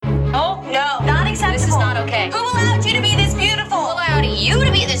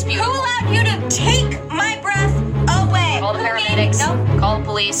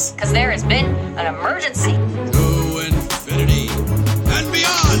because there has been an emergency. To infinity and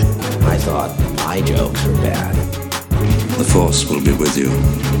beyond. I thought my jokes were bad. The Force will be with you,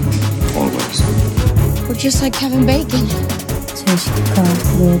 always. We're just like Kevin Bacon. 제시카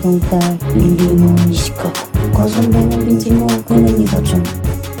외동딸 일리노이시카 거선배는 빈티모 그놈이다 좀.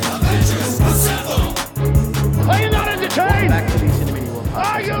 Are you not entertained? Back to the Cinemania World Podcast.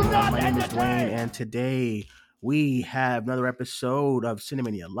 Are you not My name is Dwayne, and today we have another episode of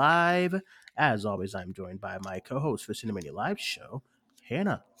Cinemania Live. As always, I'm joined by my co-host for Cinemania Live show,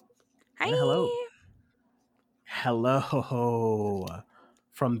 Hannah. Hi. Hannah, hello. Hello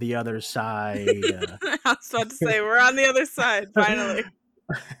from the other side. I was about to say, we're on the other side, finally.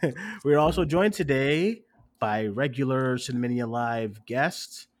 We're also joined today by regular Cinemania Live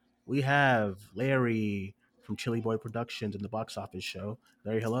guests. We have Larry from Chili Boy Productions and the Box Office Show.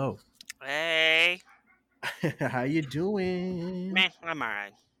 Larry, hello. Hey. How you doing? Man, I'm all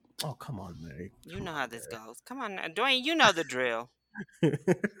right. Oh, come on, Larry. You know how this goes. Come on, now. Dwayne, you know the drill.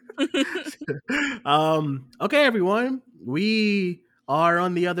 Okay, everyone. We are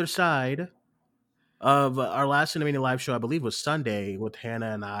on the other side of our last Cinemania Live show, I believe was Sunday, with Hannah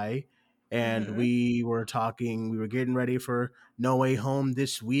and I. And we were talking, we were getting ready for No Way Home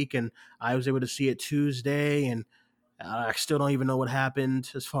this week, and I was able to see it Tuesday, and I still don't even know what happened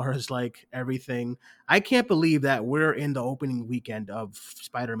as far as like everything. I can't believe that we're in the opening weekend of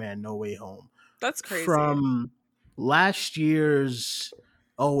Spider-Man No Way Home. That's crazy. From last year's,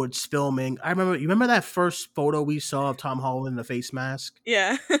 it's filming. You remember that first photo we saw of Tom Holland in the face mask?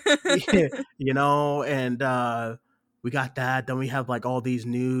 Yeah. Yeah, and we got that. Then we have like all these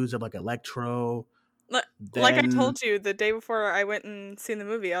news of like Electro. Like I told you the day before I went and seen the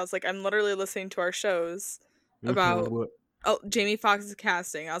movie, I was like, I'm literally listening to our shows about Jamie Foxx's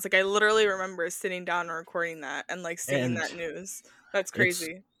casting. I was like, I literally remember sitting down and recording that and like seeing that news. That's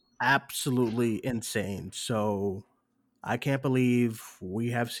crazy. Absolutely insane. So I can't believe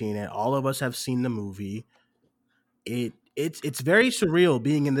we have seen it. All of us have seen the movie. It's very surreal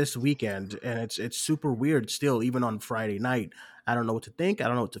being in this weekend, and it's super weird still, even on Friday night. I don't know what to think. I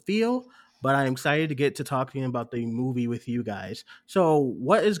don't know what to feel, but I'm excited to get to talking about the movie with you guys. So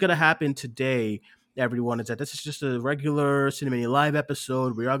what is going to happen today, everyone, is that this is just a regular Cinemania Live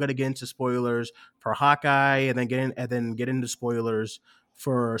episode. We are going to get into spoilers for Hawkeye and then get into spoilers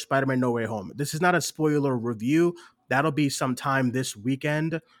for Spider-Man No Way Home. This is not a spoiler review. That'll be sometime this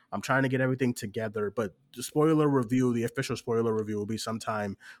weekend. I'm trying to get everything together, but the spoiler review, the official spoiler review, will be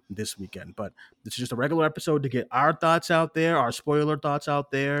sometime this weekend. But this is just a regular episode to get our thoughts out there, our spoiler thoughts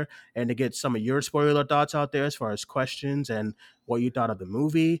out there, and to get some of your spoiler thoughts out there as far as questions and what you thought of the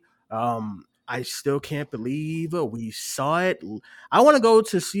movie. I still can't believe we saw it. I want to go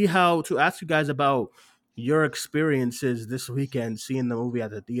to ask you guys about your experiences this weekend seeing the movie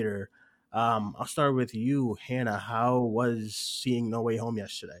at the theater. I'll start with you, Hannah. How was seeing No Way Home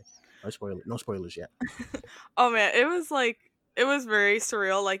yesterday? No spoilers yet. Oh man, it was very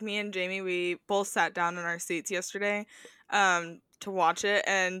surreal. Like me and Jamie, we both sat down in our seats yesterday to watch it,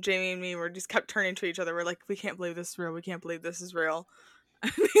 and Jamie and me were just kept turning to each other. We're like, we can't believe this is real. We can't believe this is real.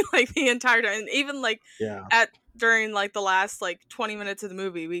 Like the entire time, and even like during like the last like 20 minutes of the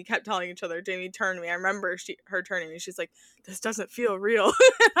movie, we kept telling each other. Jamie turned to me. I remember her turning to me. She's like, "This doesn't feel real."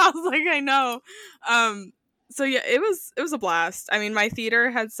 I was like, "I know." So yeah, it was a blast. I mean, my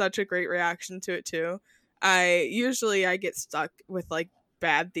theater had such a great reaction to it too. I get stuck with like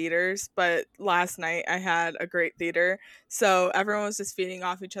bad theaters, but last night I had a great theater, so everyone was just feeding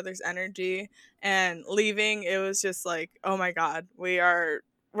off each other's energy, and leaving it was just like, oh my god, we're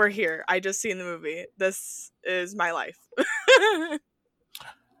here. I just seen the movie. This is my life.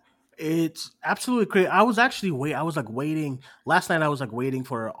 It's absolutely crazy. I was waiting last night. I was like waiting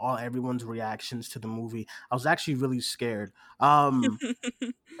for everyone's reactions to the movie. I was actually really scared.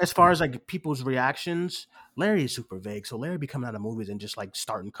 As far as like people's reactions, Larry is super vague. So Larry be coming out of movies and just like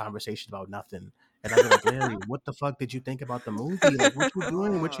starting conversations about nothing. And I'd be like, Larry, what the fuck did you think about the movie? Like, what you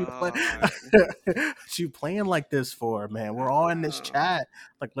doing? What you playing like this for, man? We're all in this chat.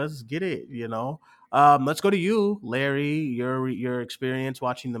 Like, let's get it, you know? Let's go to you, Larry. Your experience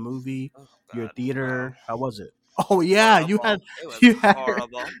watching the movie, your theater. How was it? Oh yeah, horrible. It was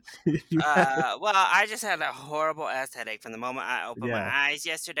horrible. Well, I just had a horrible ass headache from the moment I opened my eyes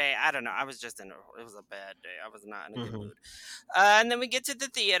yesterday. I don't know. I was just it was a bad day. I was not in a good mood. And then we get to the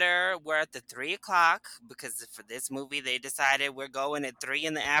theater. We're at the 3:00 because for this movie they decided we're going at 3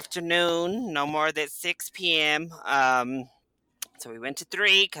 in the afternoon, no more than 6 p.m. So we went to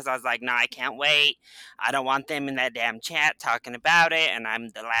 3 because I was like, no, I can't wait. I don't want them in that damn chat talking about it, and I'm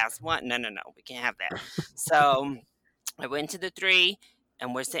the last one. No, we can't have that. So I went to the 3,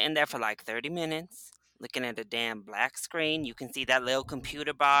 and we're sitting there for like 30 minutes looking at a damn black screen. You can see that little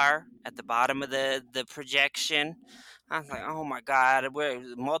computer bar at the bottom of the projection. I was like, oh my God, we're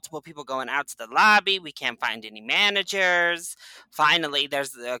multiple people going out to the lobby. We can't find any managers. Finally,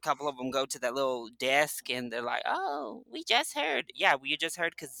 there's a couple of them go to that little desk and they're like, oh, we just heard. Yeah, we just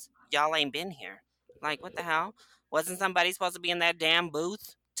heard because y'all ain't been here. Like, what the hell? Wasn't somebody supposed to be in that damn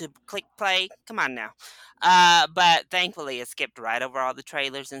booth to click play? Come on now. But thankfully, it skipped right over all the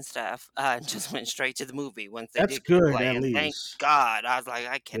trailers and stuff and just went straight to the movie once they That's did click good, play. at And thank least. God. I was like,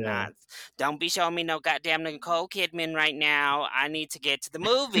 I Yeah. cannot. Don't be showing me no goddamn Nicole Kidman right now. I need to get to the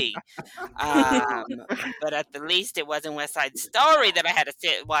movie. Um, but at the least, it wasn't West Side Story that I had to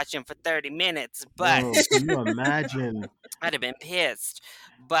sit watching for 30 minutes. But Oh, can you imagine? I'd have been pissed.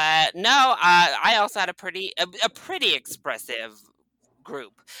 But no, I also had a pretty expressive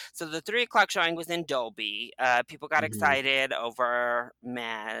group. So the 3 o'clock showing was in Dolby. People got Mhm. excited over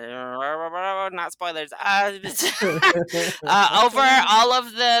not spoilers. Over all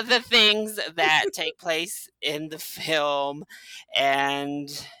of the things that take place in the film,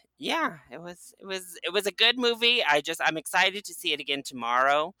 and yeah, it was a good movie. I'm excited to see it again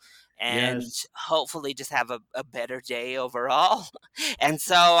tomorrow. And Yes. hopefully just have a better day overall. And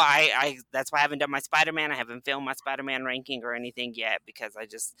so I that's why I haven't done my Spider-Man. I haven't filmed my Spider-Man ranking or anything yet because I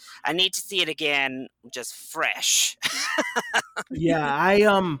need to see it again just fresh.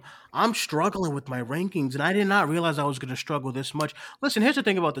 Yeah, I'm struggling with my rankings, and I did not realize I was gonna struggle this much. Listen, here's the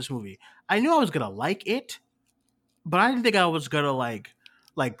thing about this movie. I knew I was gonna like it, but I didn't think I was gonna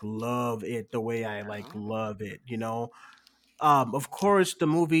love it the way I Oh, love it, you know? Of course, the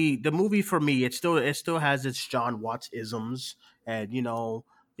movie for me, it still has its John Watts isms, and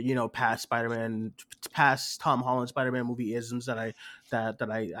past past Tom Holland Spider-Man movie isms that I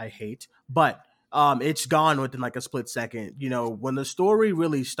hate, but it's gone within like a split second. When the story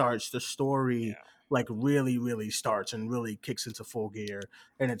really starts, the story yeah. like really really starts and really kicks into full gear,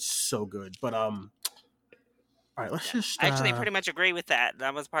 and it's so good. But all right, let's Yeah, just I actually pretty much agree with that.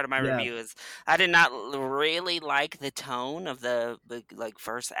 That was part of my yeah, review. Is I did not really like the tone of the like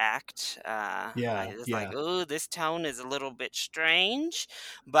first act. I yeah, was like, yeah. "Ooh, this tone is a little bit strange."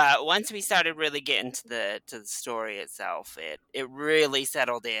 But once we started really getting to the story itself, it really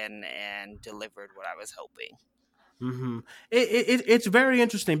settled in and delivered what I was hoping. hmm it's very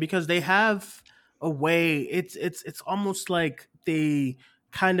interesting because they have a way. It's almost like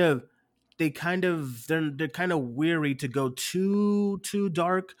kind of they're kind of weary to go too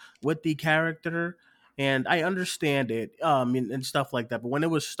dark with the character, and I understand it and stuff like that. But when it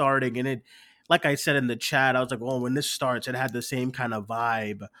was starting, and it, like I said in the chat, I was like, oh, when this starts, it had the same kind of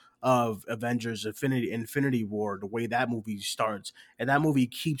vibe of Avengers Infinity War, the way that movie starts, and that movie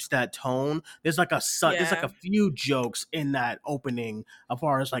keeps that tone. There's like Yeah. a few jokes in that opening as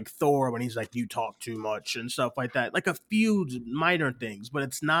far as like Thor when he's like, you talk too much and stuff like that, like a few minor things, but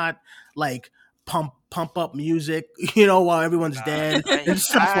it's not like pump up music, while everyone's dead I and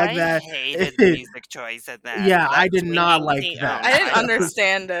stuff like I that. hated the music choice in that. Yeah, I That did not swinging like thing. Oh that. I didn't my god!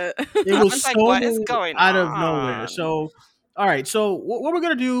 understand it. It I was was like, what is so going out of nowhere. on? So, all right. So, what we're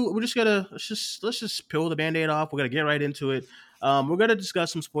gonna do? We're just gonna let's just peel the band-aid off. We're gonna get right into it. We're gonna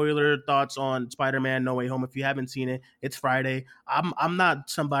discuss some spoiler thoughts on Spider-Man: No Way Home. If you haven't seen it, it's Friday. I'm not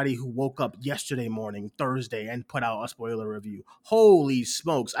somebody who woke up yesterday morning, Thursday, and put out a spoiler review. Holy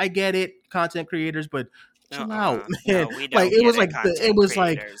smokes! I get it, content creators, but chill out, man. No, we Like don't get it, it content was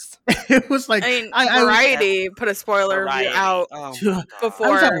like creators. it was like I mean, I That's Variety put a spoiler review variety. out Oh my I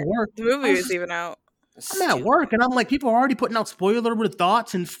was god. at before work. the I movie was was even out. I'm at work Stupid. and I'm like, people are already putting out spoiler with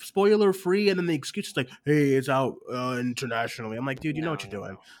thoughts and spoiler free, and then the excuse is like, hey, it's out internationally. I'm like, dude, you know what you're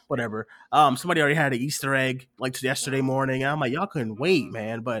doing. No. Whatever. Somebody already had an Easter egg like yesterday No. morning, and I'm like, y'all couldn't wait,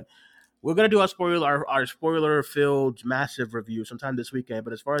 man. But we're gonna do our spoiler filled massive review sometime this weekend.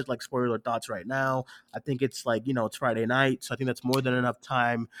 But as far as like spoiler thoughts right now, I think it's like it's Friday night, so I think that's more than enough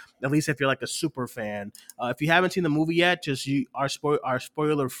time. At least if you're like a super fan. If you haven't seen the movie yet, our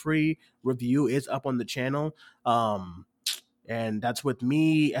spoiler free review is up on the channel. And that's with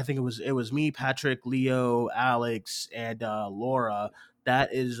me. I think it was me, Patrick, Leo, Alex, and Laura. That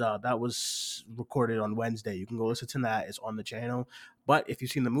was recorded on Wednesday. You can go listen to that. It's on the channel. But if you've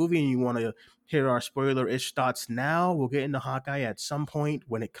seen the movie and you want to hear our spoiler-ish thoughts now, we'll get into Hawkeye at some point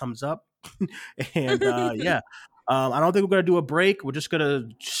when it comes up. And yeah, I don't think we're gonna do a break. We're just gonna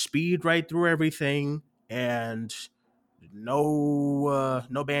speed right through everything, and no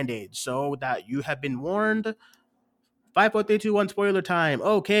band-aids. So that you have been warned. 5, 4, 3, 2, 1, spoiler time.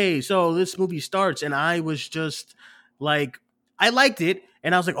 Okay, so this movie starts, and I was just like, I liked it,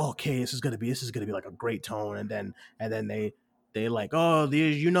 and I was like, okay, this is gonna be like a great tone, and then they like, oh,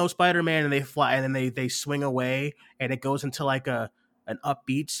 you know Spider-Man, and they fly, and then they swing away, and it goes into like an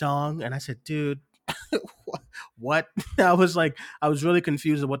upbeat song, and I said, dude, what? I was really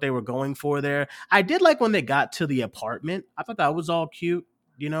confused of what they were going for there. I did like when they got to the apartment. I thought that was all cute.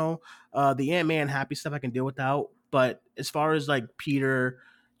 You know, the Ant-Man happy stuff I can deal without, but as far as like Peter,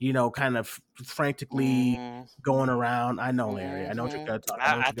 kind of frantically Mm, going around, I know, Larry, I know what you're hmm gonna talk. I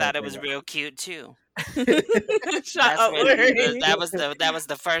know what I you're gonna thought it bring was up. real cute too. Shut That's up, when Larry. that was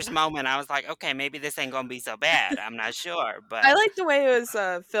the first moment I was like, okay, maybe this ain't gonna be so bad. I'm not sure, but I like the way it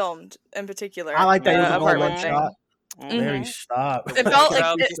was filmed in I particular, like that it was the all one apartment hmm shot. thing. Larry, hmm hmm stop. the It felt like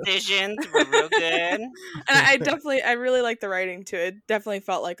wardrobe it, decisions were real good. and I really like the writing too. It definitely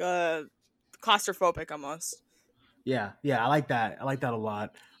felt like a claustrophobic almost. Yeah, I like that. I like that a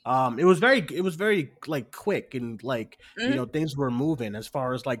lot. It was very like quick, and like, Hmm. things were moving as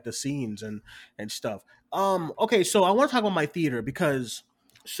far as like the scenes and stuff. Okay, so I want to talk about my theater because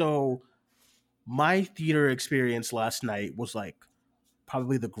so my theater experience last night was like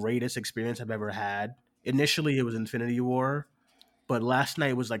probably the greatest experience I've ever had. Initially, it was Infinity War, but last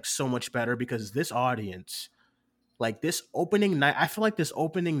night was like so much better because this audience, like this opening night, I feel like this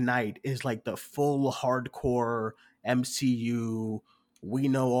opening night is like the full hardcore MCU. We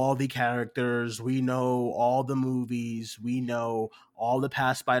know all the characters, we know all the movies, we know all the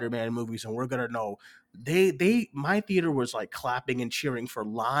past Spider-Man movies, and we're gonna know. My theater was like clapping and cheering for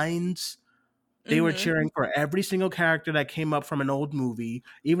lines. They were Hmm. cheering for every single character that came up from an old movie,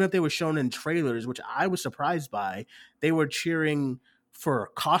 even if they were shown in trailers, which I was surprised by. They were cheering for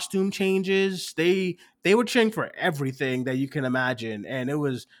costume changes. They were cheering for everything that you can imagine, and it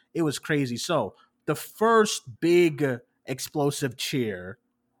was crazy. So the first big explosive cheer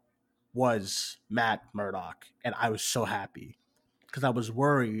was Matt Murdock, and I was so happy because I was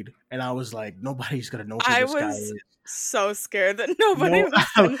worried, and I was like, nobody's gonna know who I this guy was is. so scared that nobody No, was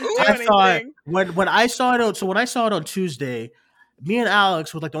gonna do I thought anything. when I saw it on when I saw it on Tuesday, me and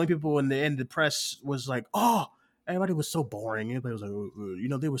Alex were like the only people in the press was like, oh, everybody was so boring. Everybody was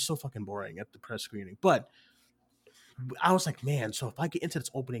like, they were so fucking boring at the press screening. But I was like, man, so if I get into this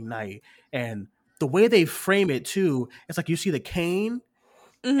opening night and the way they frame it too, it's like you see the cane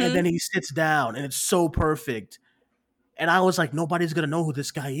and Hmm. then he sits down and it's so perfect. And I was like, nobody's gonna know who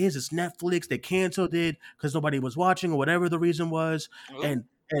this guy is. It's Netflix. They canceled it because nobody was watching or whatever the reason was. Ooh.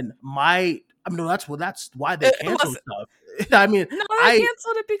 I mean, no, that's why they It canceled was stuff. I mean, no, they I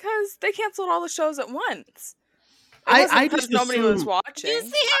canceled it because they canceled all the shows at once. It wasn't I because just nobody was assume You watching.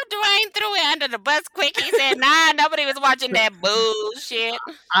 see how Dwayne threw it under the bus quick? He said, "Nah, nobody was watching that bullshit."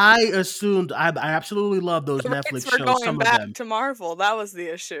 I absolutely love those The Netflix rights were shows. going Some of back them. to Marvel. That was the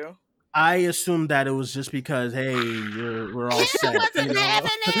issue. I assumed that it was just because hey, we're all Hannah set, wasn't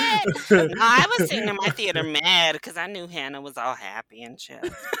having it. No, I was sitting in my theater mad because I knew Hannah was all happy and shit. I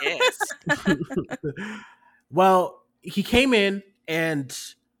was pissed. Well, he came in and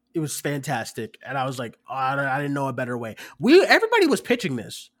it was fantastic, and I was like, oh, I didn't know a better way. Everybody was pitching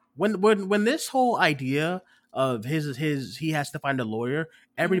this when this whole idea of his he has to find a lawyer.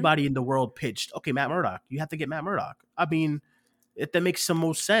 Hmm. Everybody in the world pitched, okay, Matt Murdock, you have to get Matt Murdock. I mean, that makes some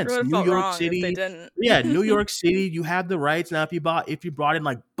most It sense. would have New felt York wrong if they City, didn't. yeah, New York City. You have the rights now. If you brought in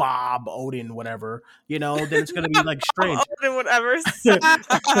like Bob Odin, whatever, then it's gonna be like strange. Odin would ever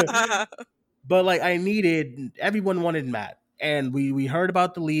stop. But like everyone wanted Matt, and we heard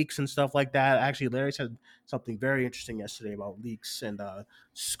about the leaks and stuff like that. Actually, Larry said something very interesting yesterday about leaks and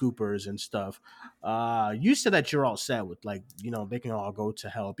scoopers and stuff. You said that you're all set with like they can all go to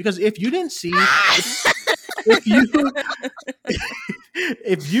hell because if you didn't see if you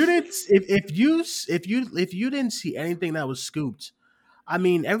if you didn't see anything that was scooped. I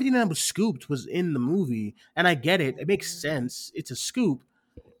mean, everything that was scooped was in the movie, and I get it. It makes sense. It's a scoop,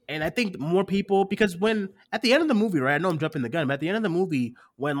 and I think more people because when at the end of the movie, right? I know I'm jumping the gun, but at the end of the movie,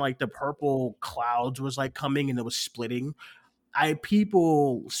 when like the purple clouds was like coming and it was splitting,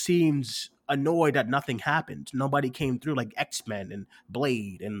 people seemed annoyed that nothing happened. Nobody came through like X-Men and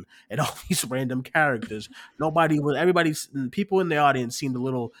Blade and all these random characters. Everybody's people in the audience seemed a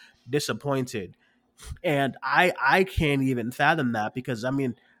little disappointed, and I can't even fathom that because I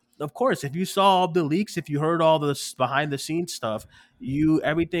mean, of course, if you saw all the leaks, if you heard all this behind the scenes stuff,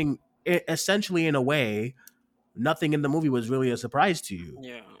 everything essentially in a way, nothing in the movie was really a surprise to you.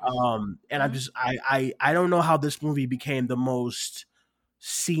 Yeah. And I'm just I don't know how this movie became the most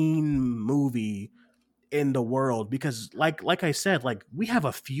seen movie in the world because like I said, like we have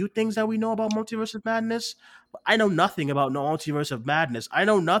a few things that we know about Multiverse of Madness, but I know nothing about no Multiverse of Madness. I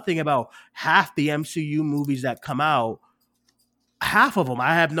know nothing about half the MCU movies that come out. half of them,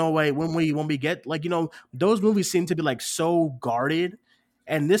 I have no way when we get like, those movies seem to be like so guarded,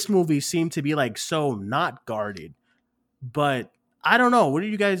 and this movie seemed to be like so not guarded. But I don't know. What do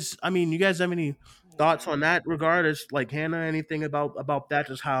you guys? I mean, you guys have any thoughts on that regard? As like Hannah, anything about that?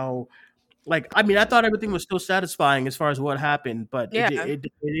 Just how like I mean, I thought everything was still satisfying as far as what happened, but Yeah. it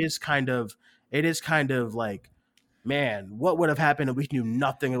is kind of like, man, what would have happened if we knew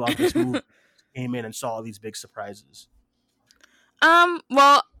nothing about this movie? Came in and saw all these big surprises.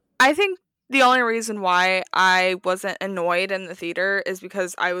 Well, I think the only reason why I wasn't annoyed in the theater is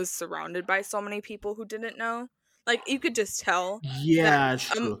because I was surrounded by so many people who didn't know. Like, you could just tell that Yeah, it's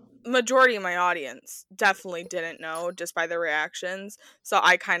a true. majority of my audience definitely didn't know just by their reactions. So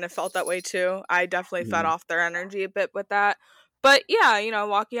I kind of felt that way too. I definitely fed Mhm. off their energy a bit with that. But yeah,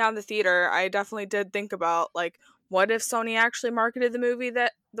 walking out of the theater, I definitely did think about, like, what if Sony actually marketed the movie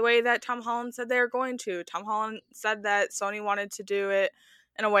that the way that Tom Holland said they were going to? Tom Holland said that Sony wanted to do it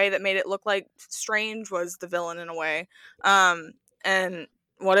in a way that made it look like Strange was the villain in a way. And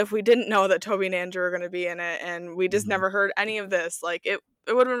what if we didn't know that Toby and Andrew were going to be in it and we just Mhm. never heard any of this? Like, it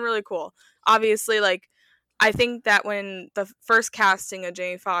would have been really cool. Obviously, like, I think that when the first casting of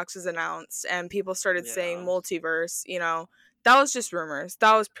Jamie Foxx was announced and people started saying Yeah. multiverse, that was just rumors.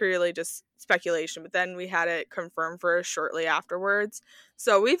 That was purely just speculation. But then we had it confirmed for us shortly afterwards.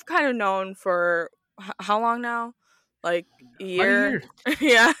 So we've kind of known for how long now? Like a About a year? year.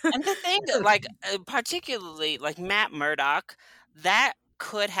 Yeah. And the thing, like, particularly, like, Matt Murdock, that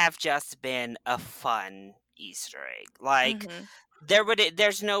could have just been a fun Easter egg. Like, Mhm.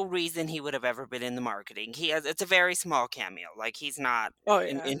 there's no reason he would have ever been in the marketing. It's a very small cameo. Like, he's not Oh,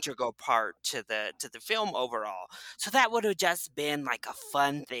 an yeah. integral part to the film overall. So that would have just been like a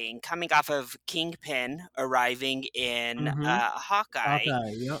fun thing coming off of Kingpin arriving in Mhm. Hawkeye.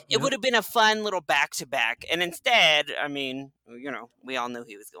 Okay. Yep. It would Yep. have been a fun little back to back. And instead, I mean, we all knew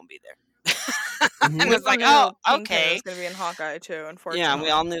he was going to be there. And Mhm. We it's all like, oh, knew Kingpin okay. was going to be in Hawkeye too, Yeah, we unfortunately.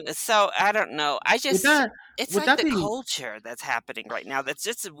 all knew. So I don't know. With that, It's with like that the being culture that's happening right now. That's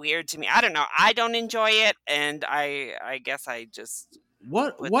just weird to me. I don't know. I don't enjoy it, and I guess I just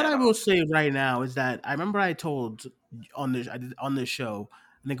put what that I will off. say right now is that I remember I told on this show,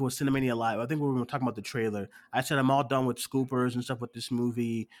 I think it was Cinemania Live. I think we were talking about the trailer. I said I'm all done with scoopers and stuff with this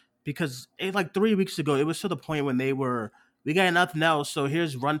movie because like 3 weeks ago it was to the point when we got nothing else, so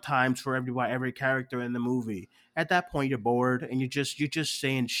here's run times for every character in the movie. At that point you're bored and you're just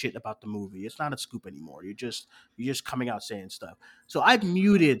saying shit about the movie. It's not a scoop anymore. You're just coming out saying stuff. So I've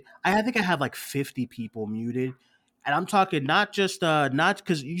muted. I think I have like 50 people muted, and I'm talking not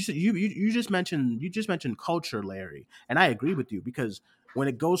because you just mentioned culture, Larry, and I agree with you because when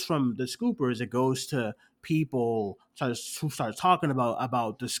it goes from the scoopers, it goes to people who start talking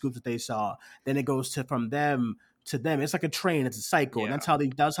about the scoop that they saw. Then it goes to from them to them. It's like a train. It's a cycle, and Yeah.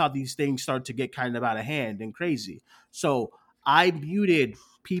 that's how these things start to get kind of out of hand and crazy. So I muted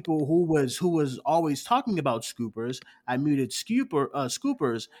people who was always talking about scoopers. I muted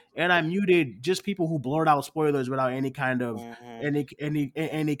scoopers, and I muted just people who blurt out spoilers without any kind of Hmm.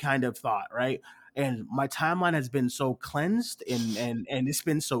 any kind of thought, right? And my timeline has been so cleansed and it's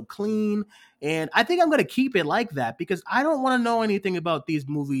been so clean, and I think I'm gonna keep it like that because I don't want to know anything about these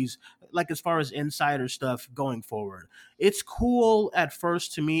movies, like as far as insider stuff going forward. It's cool at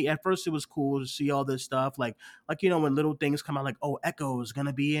first to me. At first, it was cool to see all this stuff, like when little things come out, like Echo is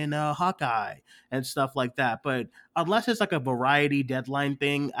gonna be in Hawkeye and stuff like that. But unless it's like a variety deadline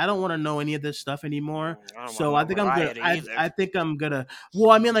thing, I don't want to know any of this stuff anymore. I don't want So I no think I'm gonna. variety either. I think I'm gonna.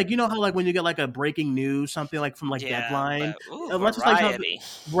 Well, I mean, like how like when you get like a breaking news, something like from like Yeah, Deadline, but ooh, unless it's like something. variety.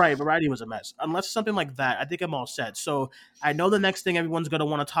 Right, variety was a mess. Unless it's something like that, I think I'm all set. So I know the next thing everyone's gonna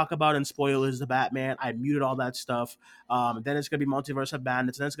want to talk about and spoil is the Batman. I muted all that stuff. Then it's gonna be Multiverse of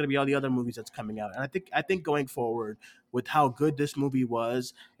Madness. And then it's gonna be all the other movies that's coming out. And I think going forward with how good this movie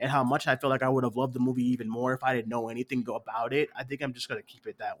was and how much I feel like I would have loved the movie even more if I didn't know anything about it. I think I'm just gonna keep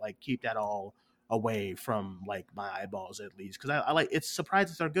that all away from like my eyeballs at least because I like it's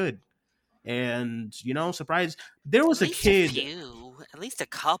surprises are good. And surprise there At was a least a kid. few, at least a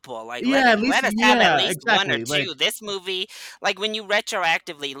couple. Like Yeah, at least let us have at yeah, least one or exactly. Like two. This movie, like when you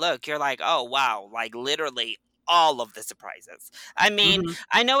retroactively look, you're like, oh wow, like literally all of the surprises. I mean, mhm,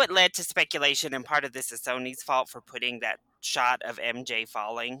 I know it led to speculation, and part of this is Sony's fault for putting that shot of MJ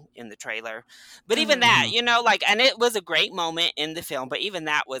falling in the trailer. But even Mhm. that, mhm, like, and it was a great moment in the film, but even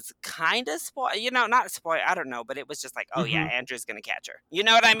that was kind of spoil, not spoil, I don't know, but it was just like, oh yeah, mhm, Andrew's gonna catch her. You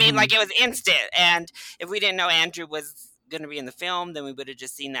know what I mean? Like mhm. it was instant. And if we didn't know Andrew was going to be in the film, then we would have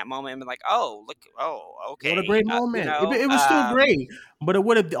just seen that moment and been like, "Oh, look! Oh, What a okay." great moment. It was still It great, but it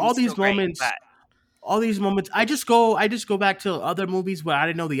would have was all still these great, moments. but all these moments. I just go back to other movies where I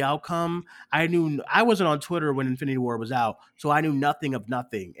didn't know the outcome. I wasn't on Twitter when Infinity War was out, so I knew nothing of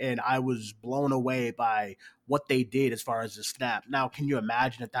nothing, and I was blown away by what they did as far as the snap. Now, can you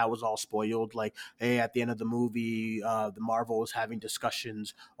imagine if that was all spoiled? Like, hey, at the end of the movie, the Marvel was having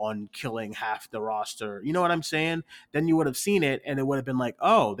discussions on killing half the roster. You know what I'm saying? Then you would have seen it, and it would have been like,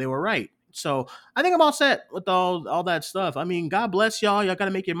 oh, they were right. So I think I'm all set with all that stuff. I mean, God bless y'all. Y'all got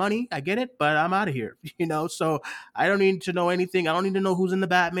to make your money. I get it, but I'm out of here. So I don't need to know anything. I don't need to know who's in the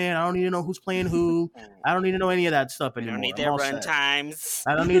Batman. I don't need to know who's playing who. I don't need to know any of that stuff anymore. I don't need their run times.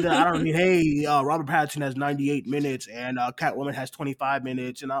 I don't need that. I don't need. Hey, Robert Pattinson has 98 minutes and Catwoman has 25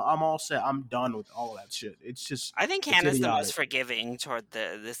 minutes, and I'm all set. I'm done with all that shit. It's just. I think Hannah's the most forgiving toward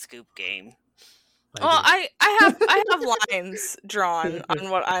the Scoop game. Well, I have lines drawn on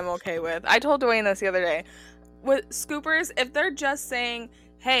what I'm okay with. I told Dwayne this the other day. With Scoopers, if they're just saying,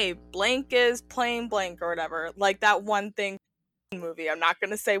 hey, blank is playing blank or whatever, like that one thing movie, I'm not going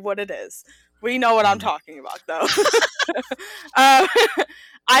to say what it is. We know what I'm talking about, though.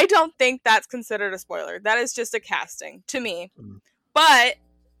 I don't think that's considered a spoiler. That is just a casting, to me. But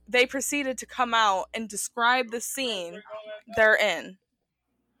they proceeded to come out and describe the scene they're in.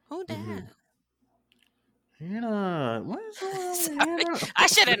 Who that? Hannah, what is going on? Hannah? I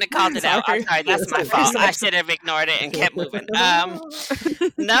shouldn't have called it out. I'm sorry, that's my fault. I should have ignored it and kept moving.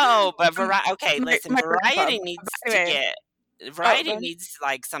 No, but listen, Variety needs to get Variety needs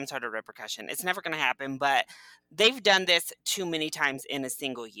like some sort of repercussion. It's never going to happen, but they've done this too many times in a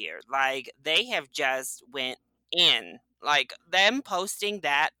single year. Like they have just went in. Like them posting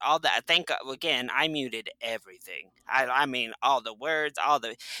that, all that. Again, I muted everything. I mean, all the words,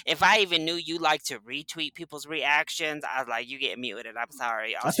 if I even knew you like to retweet people's reactions, I was like, you get muted. I'm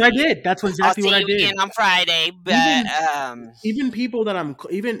sorry. That's what I did. That's exactly what I did. I'll see you again on Friday. But even people that I'm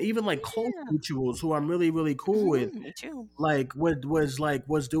even like close mutuals who I'm really, really cool with, me too. Like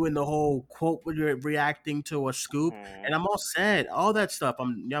was doing the whole quote when you're reacting to a scoop, and I'm all set. All that stuff.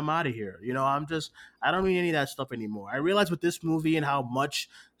 I'm out of here. I don't need any of that stuff anymore. I realized with this movie and how much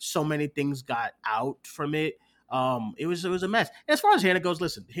so many things got out from it. It was a mess. And as far as Hannah goes,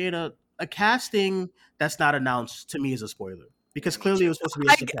 listen, Hannah, a casting that's not announced to me is a spoiler because clearly it was supposed to be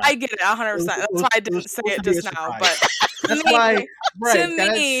a surprise. I get it 100%. That's why I didn't say it just now. But that's why,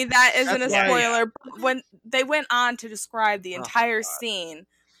 to me, that isn't a spoiler. But when they went on to describe the entire scene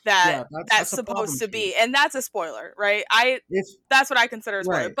that's supposed to be, and that's a spoiler, right? That's what I consider a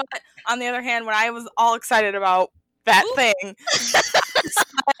spoiler. Right. But on the other hand, when I was all excited about that thing,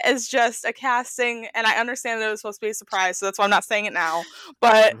 is just a casting, and I understand that it was supposed to be a surprise, so that's why I'm not saying it now.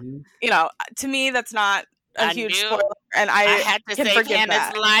 But to me, that's not a huge spoiler, and I had to save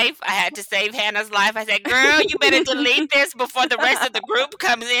Hannah's life. I had to save Hannah's life. I said, "Girl, you better delete this before the rest of the group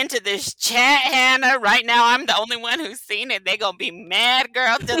comes into this chat." Hannah, right now I'm the only one who's seen it. They're gonna be mad,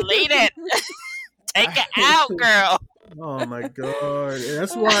 girl. Delete it. Take it out, girl. Oh my god!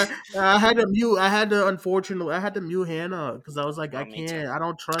 That's why I had to mute. I had to mute Hannah because I was like, I can't. I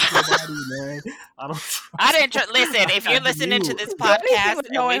don't trust nobody, man. I didn't trust. Listen, if you're listening to this podcast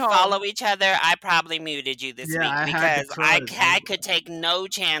and we follow each other, I probably muted you this week because I could take no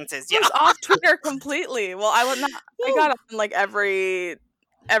chances. I was off Twitter completely. Well, I got on like every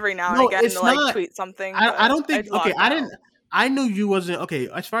now and again to tweet something. I don't think. Okay, I didn't. I knew you wasn't okay.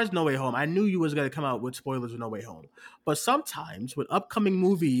 As far as No Way Home, I knew you was gonna come out with spoilers with No Way Home. But sometimes with upcoming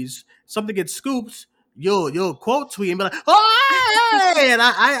movies, something gets scooped. You'll quote tweet and be like, "Oh!" And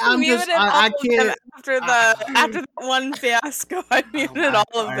I'm just I can't. After that one fiasco, I muted all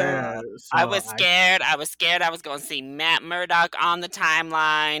of them. So I was scared. I was going to see Matt Murdock on the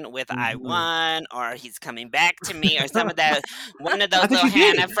timeline with "I won" or "He's coming back to me" or some of that, one of those little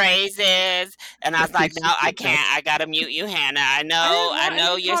Hannah phrases. And I was like, "No, I can't. I gotta mute you, Hannah. I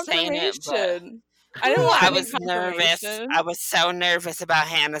know you're saying it, but." I was nervous. I was so nervous about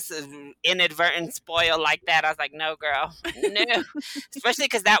Hannah's inadvertent spoil like that. I was like, no, girl. No. Especially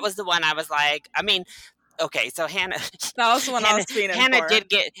because that was the one I was like, I mean, okay, so Hannah. That was the one I was tweeting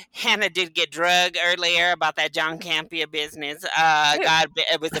Hannah did get drugged earlier about that John Campea business.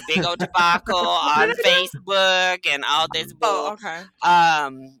 It was a big old debacle on Facebook and all this bull. Oh, okay.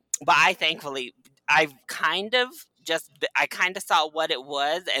 But I kind of saw what it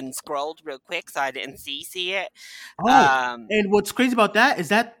was and scrolled real quick, so I didn't see it. And what's crazy about that is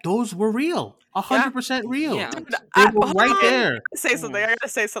that those were real, 100% real. Yeah. They were right there. I gotta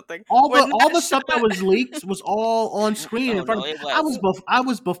say something. All the stuff that was leaked was all on screen in front of me. I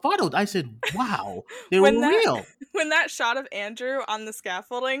was befuddled. I said, "Wow, they were real." When that shot of Andrew on the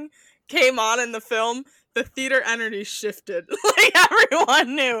scaffolding came on in the film, the theater energy shifted. Like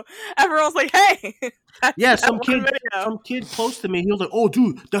everyone knew. Everyone was like, "Hey, that's Yeah, that one video." some kid close to me, he was like, "Oh,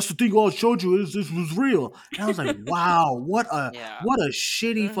 dude, that's the thing I showed you. This was real." And I was like, "Wow, Yeah. what a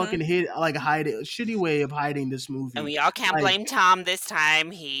shitty fucking hit, like shitty way of hiding this And movie." we all can't Like, blame Tom this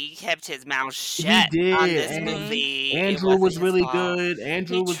time. He kept his mouth he shut on did, this and movie. It Andrew wasn't was his really fault. good.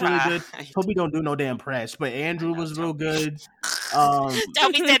 He tried. Toby don't do no damn press, but I Andrew know, was real Toby. good. Um,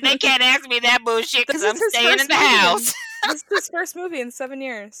 Toby said they can't ask me that bullshit because This I'm is his staying in first the movie. house. This is his first movie in 7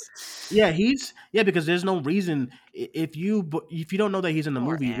 years. yeah, because there's no reason if you don't know that he's in the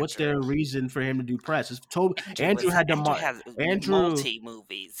Poor movie, what's Andrew. their reason for him to do press? Andrew Andrew has Andrew multi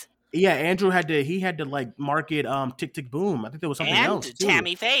movies. Yeah, Andrew had to like market Tick Tick Boom. I think there was something And else too.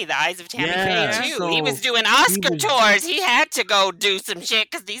 Tammy Faye, the Eyes of Tammy Yeah, Faye too. so He was doing he Oscar was tours. He had to go do some shit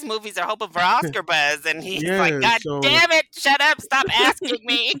because these movies are hoping for Oscar buzz, and he's like, yeah, "God so damn it, shut up, stop asking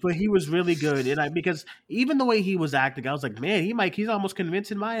me." but he was really good, and because even the way he was acting, I was like, man, he's almost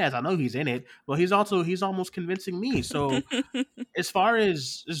convincing my ass. I know he's in it, but he's almost convincing me. So as far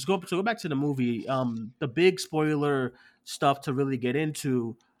as to go back to the movie, the big spoiler stuff to really get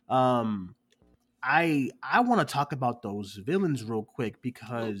into, I want to talk about those villains real quick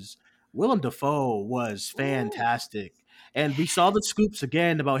Ooh, because Willem Dafoe was ooh, fantastic. And we saw the yes, scoops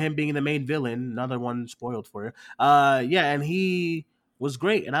again about him being the main villain. Another one spoiled for you. Yeah, and he was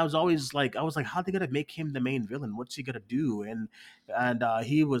great. And I was like, how are they gonna make him the main villain? What's he gonna do? And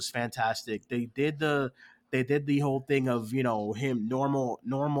he was fantastic. They did the whole thing of him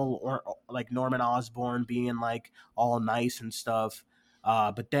normal or like Norman Osborn being like all nice and stuff.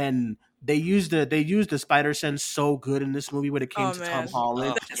 But then they used the spider sense so good in this movie when it came Oh to Tom man,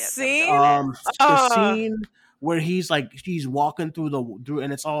 Holland. oh that yeah, that was a scene. bit. The Oh, scene where he's walking through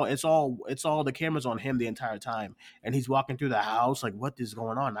and it's all the cameras on him the entire time, and he's walking through the house like, what is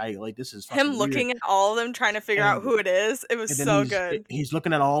going on? I like, this is him fucking weird. looking at all of them, trying to figure out and who it is. It was and then so good. he's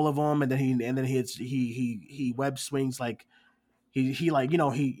looking at all of them, and then he web swings like he like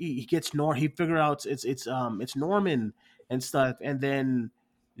he gets he figure out it's Norman and stuff, and then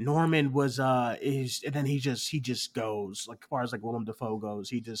Norman was is and then he just goes like, as far as like Willem Dafoe goes,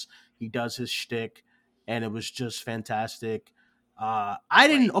 he does his shtick, and it was just fantastic. I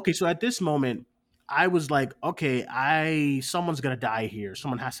didn't Right. Okay, so at this moment I was like, okay, someone's gonna die here,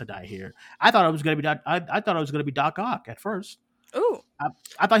 someone has to die here. I thought it was gonna be I thought it was gonna be Doc Ock at first. Ooh, I,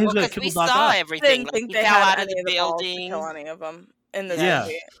 I thought he was Well, gonna because kill we Doc saw Ock. I everything. didn't Like think he they fell had out of any the of the balls to kill building. any of them in this Yeah. Yeah.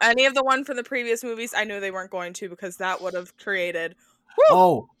 movie. Any of the one from the previous movies, I knew they weren't going to because that would have created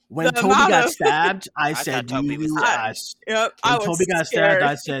Oh, when the Toby amount got of. stabbed, I I thought said, Toby was I, dead. yep, I when was Toby got stabbed, scared.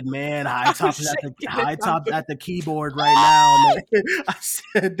 I said, man, I was shaking High in my Top's boots. at the keyboard right now, man. I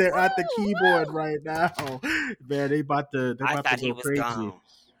said they're at the keyboard right now. Man, they I about to thought he go was crazy. gone.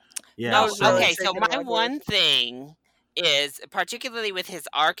 Yeah, I No, was really so okay, so shaking in my my boots. one thing is, particularly with his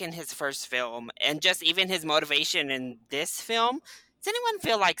arc in his first film, and just even his motivation in this film, does anyone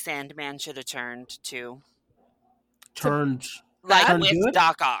feel like Sandman should have turned too? To turned Like bad? turned with good.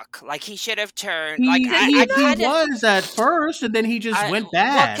 Doc Ock. Like he should have turned, like He Did I, he I he though? kind of, was at first, and then he just I, went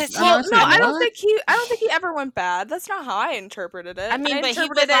well, bad. because And he, I Well, no, said, what? I don't think he ever went bad. That's not how I interpreted I it. I mean, but he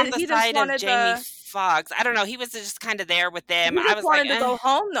was interpreted on it the he just side of wanted Jamie the Foxx. I don't know, he was just kind of there with them. he I just was like, wanted to go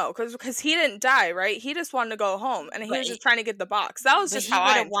home though, because he didn't die, right? He just wanted to go home, and he but was just trying to get the box. That was But just he how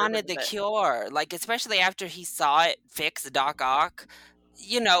would I have wanted interpreted the it. cure, like especially after he saw it fix Doc Ock.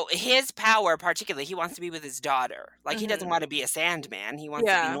 You know, his power, particularly, he wants to be with his daughter. Like he doesn't Hmm. want to be a Sandman. He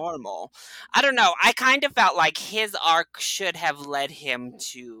wants to be Yeah. normal. I don't know. I kind of felt like his arc should have led him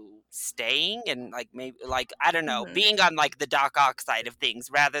to staying and like maybe like I don't know, Hmm. being on like the Doc Ock side of things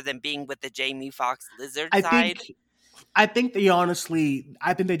rather than being with the Jamie Foxx lizard I side. think I think they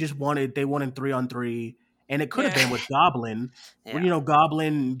just wanted 3-on-3, and it could have Yeah. been with Goblin, when Yeah.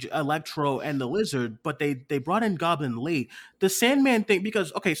 Goblin, Electro, and the Lizard, but they brought in Goblin late. The Sandman thing,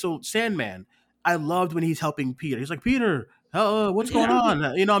 because okay, so Sandman, I loved when he's helping Peter. He's like, Peter, what's going Yeah. on?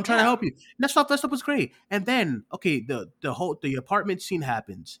 I'm trying to Yeah. help you. And that stuff was great. And then okay, the apartment scene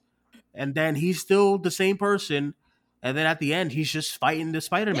happens, and then he's still the same person. And then at the end, he's just fighting the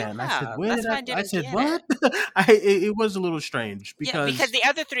Spider Man. I said, Yeah. "Where That's did why I I didn't said, get it. "What?" It was a little strange Yeah, because because the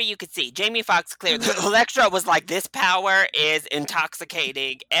other three you could see. Jamie Foxx clearly. Electro was like, this power is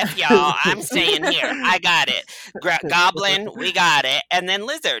intoxicating. F y'all, I'm staying here. I got it. Goblin, we got it. And then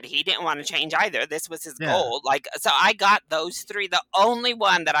Lizard, he didn't want to change either. This was his yeah, goal. Like, so I got those three. The only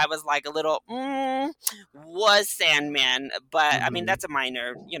one that I was like a little, was Sandman. But I mean, mhm. that's a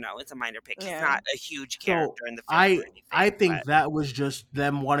minor, it's a minor pick. He's Yeah. not a huge So character in the film or I anything. think But that was just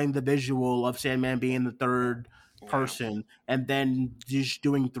them wanting the visual of Sandman being person and then just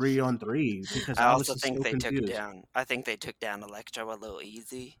doing 3-on-3 because I I was also just think so they took confused. down. I think they took down Electro a little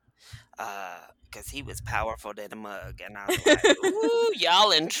easy, because he was powerful to the mug, and I was like, "Ooh,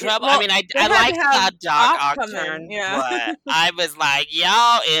 y'all in trouble." I Well, mean, I they I had to liked have how Doc Ock Ock come in. turned, Yeah. but I was like,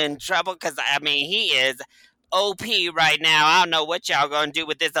 "Y'all in trouble," because I mean, he is OP right now. I don't know what y'all gonna do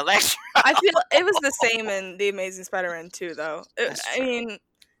with this Electro. I feel it was the same in The Amazing Spider-Man 2, though. That's I true. mean,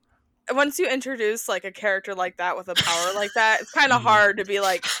 once you introduce like a character like that with a power like that, it's kind of Mhm. hard to be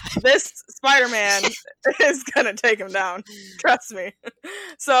like, this Spider-Man is gonna take him down. Trust me.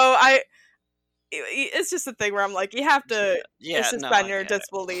 So it's just a thing where I'm like, you have to Yeah, no, suspend I your get it.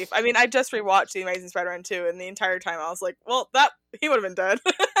 disbelief. I mean, I just rewatched The Amazing Spider-Man 2, and the entire time I was like, well, that he would have been dead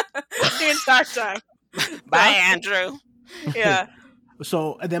the entire time. Bye, So, Andrew. yeah.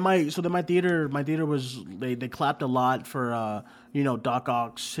 So then my theater was they clapped a lot for Doc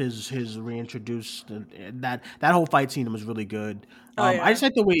Ock's his reintroduced and that whole fight scene was really good. Oh I yeah. just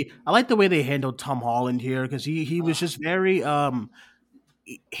like the way they handled Tom Holland here because he was just very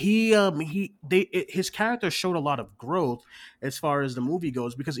his character showed a lot of growth as far as the movie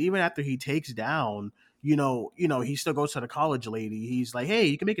goes because even after he takes down he still goes to the college lady. He's like, hey,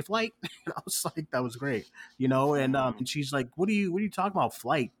 you can make a flight. And I was like, that was great, and she's like, what are you talking about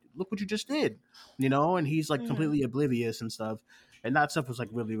flight? Look what you just did, and he's like Mhm. completely oblivious and stuff. And that stuff was like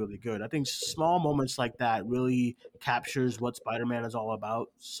really, really good. I think small moments like that really captures what Spider-Man is all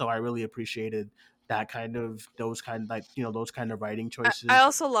about. So I really appreciated those kind of writing I choices.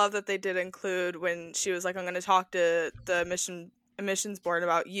 also love that they did include when she was like, I'm going to talk to the emissions board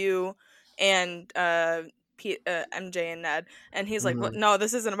about you and MJ and Ned, and he's like, what? Mhm. No,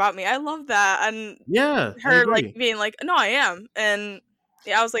 this isn't about me. I love that, and Yeah, I her like agree. being like, no, I am, and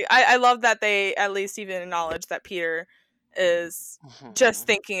yeah, I was like, I love that they at least even acknowledge that Peter is just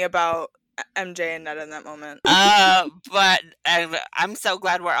thinking about MJ and Ned in that moment. But I'm so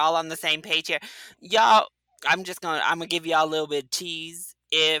glad we're all on the same page here, y'all. I'm gonna give y'all a little bit of tease.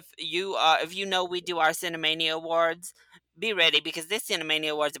 If you know we do our Cinemania awards, be ready because this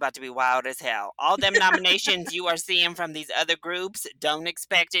Cinemania award's about to be wild as hell. All them nominations you are seeing from these other groups, don't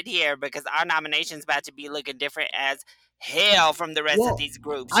expect it here because our nominations about to be looking different as hell from the rest of Well, these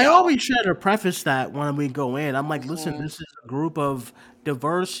groups, I y'all. always try to preface that when we go in. I'm like, listen, Mhm. this is a group of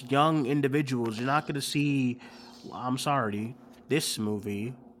diverse young individuals. You're not going to see, I'm sorry, this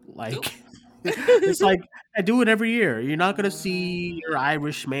movie. Oop. Like, it's like I do it every year. You're not going to see Mhm. your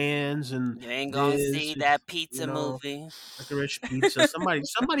Irishmans and You ain't gonna this, see that pizza you know, movie. licorice pizza.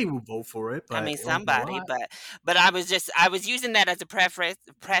 Somebody will vote for it, I but mean, it won't be a somebody, lot. but I was using that as a preface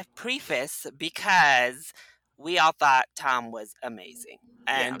because we all thought Tom was amazing,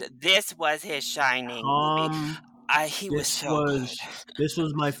 Yeah. and this was his shining movie. Um, He was This so was good. this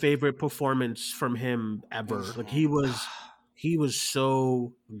was my favorite performance from him ever. Like Mhm. he was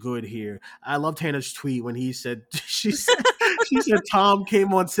so good here. I loved Hannah's tweet when he said she said Tom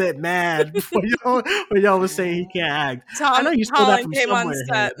came on set mad when y'all was saying he Mhm. can't act. I Tom know you stole that Holland from came on somewhere,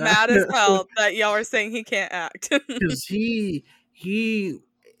 set Hannah. mad as hell that y'all were saying he can't act. Because he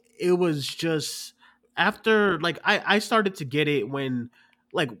it was just after like I started to get it when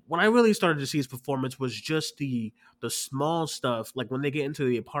I really started to see his performance was just the small stuff, like when they get into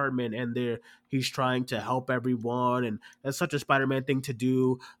the apartment and he's trying to help everyone, and that's such a Spider-Man thing to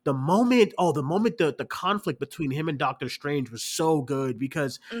do. The conflict between him and Doctor Strange was so good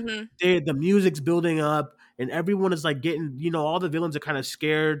because hmm the music's building up and everyone is like getting, all the villains are kind of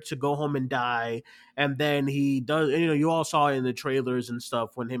scared to go home and die. And then he does, and, you all saw it in the trailers and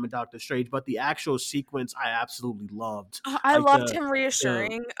stuff when him and Doctor Strange, but the actual sequence I absolutely loved. I Like loved him the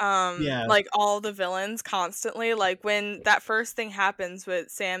reassuring, yeah. like all the villains constantly. Like when that first thing happens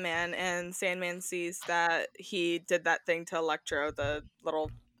with Sandman, and Sandman sees that he did that thing to Electro, the little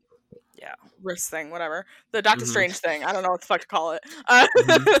Yeah. wrist thing, whatever, the Doctor Hmm. Strange thing. I don't know what the fuck to call it.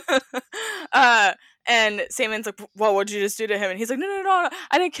 Hmm. Uh, and Sandman's like, "Well, what'd you just do to him?" And he's like, "No, no, no,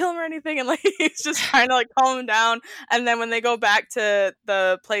 I didn't kill him or anything." And like he's just trying to like calm him down. And then when they go back to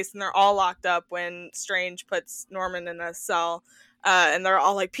the place and they're all locked up, when Strange puts Norman in a cell. And they're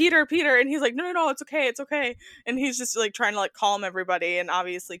all like, Peter, Peter, and he's like, no, no, no, it's okay, it's okay, and he's just like trying to like calm everybody and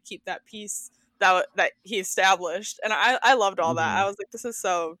obviously keep that peace that he established, and I loved all that. I Hmm. was like, this is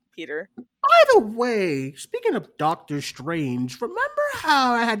so Peter. By the way, speaking of Doctor Strange, remember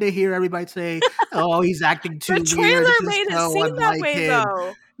how I had to hear everybody say, "Oh, he's acting The too weird. trailer This is made it so seem that unlike way him."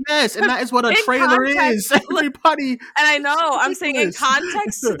 though. Yes, and that is what a In trailer context, is. Everybody, and I it's know I'm saying in ridiculous.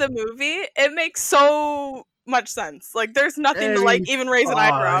 context to the movie, it makes so much sense. Like, there's nothing I to like mean, even raise an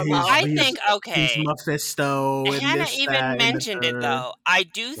eyebrow about. I think he's okay. Mephisto and Hannah this, even that, and the mentioned it third. though. I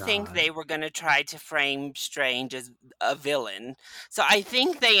do think God. they were going to try to frame Strange as a villain. So I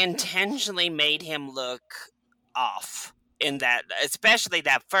think they intentionally made him look off in that, especially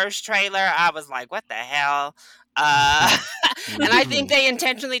that first trailer. I was like, what the hell? Uh, and I think they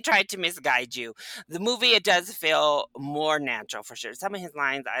intentionally tried to misguide you. The movie, it does feel more natural for sure. Some of his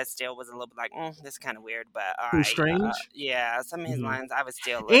lines, I still was a little bit like, this is kind of weird, but all Who's right. Strange? Yeah, some of his Mhm. lines, I was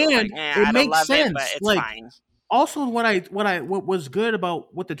still a little like, And it I don't makes love it, but sense. it's Like, fine. also what was good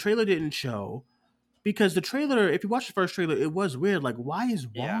about what the trailer didn't show, because the trailer, if you watch the first trailer, it was weird. Like, why is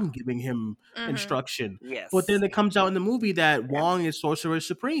Yeah. Wong giving him instruction? But Yes. then it comes out in the movie that Wong is Sorcerer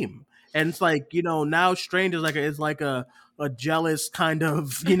Supreme, and it's like, now Strange is like a jealous kind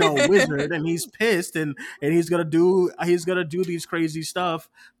of wizard, and he's pissed, and he's gonna do these crazy stuff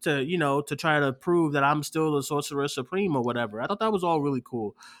to try to prove that I'm still the Sorcerer Supreme or whatever. I thought that was all really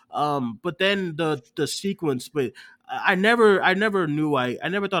cool. But then the sequence, but I never knew I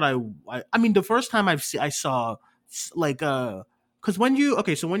never thought I mean the first time I saw like because when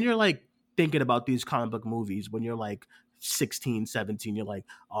you're like thinking about these comic book movies when you're like 16, 17, you're like,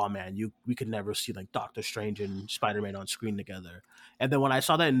 oh man, we could never see like Doctor Strange and Spider-Man on screen together. And then when I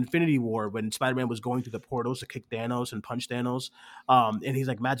saw that in Infinity War, when Spider-Man was going through the portals to kick Thanos and punch Thanos, and he's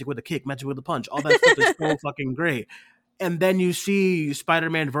like magic with a kick, magic with a punch, all that stuff is so fucking great. And then you see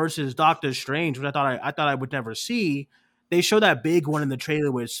Spider-Man versus Doctor Strange, which I thought I would never see. They show that big one in the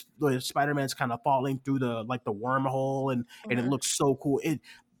trailer where Spider-Man's kind of falling through the wormhole, and it looks so cool.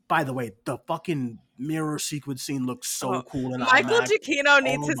 By the way, the fucking mirror sequence scene looks so cool in Michael IMAX. Giacchino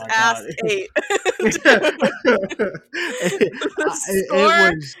needs Oh his my ass god. ate. The it score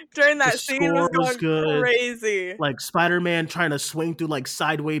was during the that scene was score was going good. crazy. Like Spider-Man trying to swing through like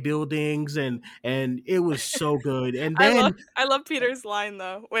sideway buildings, and it was so good. And then I love Peter's line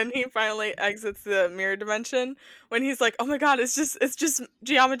though when he finally exits the mirror dimension, when he's like, "Oh my god, it's just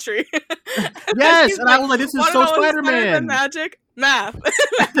geometry." And then yes, he's and I like, was like, this is "Want to so know what's better than Spider-Man. magic? Math."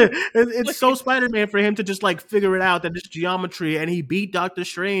 It's so Spider-Man for him to just like figure it out that it's geometry, and he beat Doctor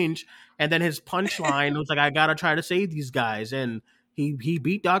Strange, and then his punchline was like, I gotta try to save these guys, and he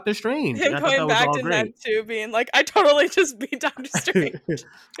beat Doctor Strange, and Him I thought going that was back all to great. Neptune being like, "I totally just beat Doctor Strange." It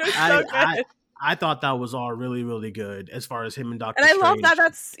was so I good. I thought that was all really, really good as far as him and Doctor And I love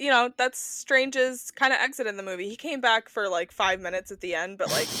that Strange. that's Strange's kind of exit in the movie. He came back for like 5 minutes at the end, but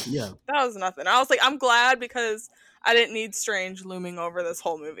like Yeah. that was nothing. I was like, I'm glad because I didn't need Strange looming over this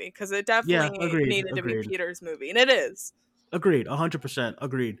whole movie because it Yeah, definitely agreed, needed to be agreed. Peter's movie, and it is. Agreed, 100%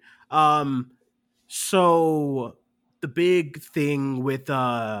 agreed. So the big thing with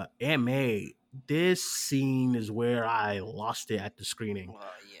Aunt May, this scene is where I lost it at the screening. Well,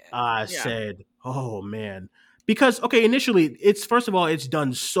 yeah. I Yeah. said, "Oh man," because okay, initially, it's first of all, it's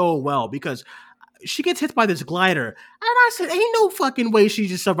done so well because she gets hit by this glider, and I said, "Ain't no fucking way she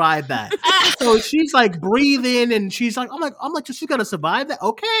just survived that." So she's like breathing, and she's like, I'm like, she's gonna survive that,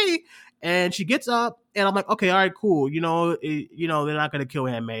 okay? And she gets up, and I'm like, okay, all right, cool. They're not gonna kill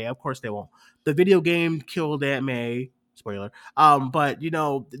Aunt May. Of course they won't. The video game killed Aunt May. Spoiler. But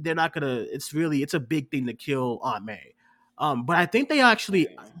they're not gonna. It's a big thing to kill Aunt May. But I think they actually.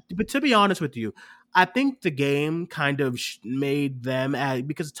 But to be honest with you, I think the game kind of made them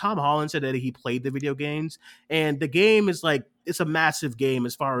because Tom Holland said that he played the video games, and the game is like it's a massive game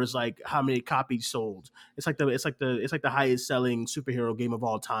as far as like how many copies sold. It's like the highest selling superhero game of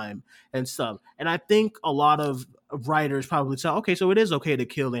all time and stuff. And I think a lot of writers probably say, okay, so it is okay to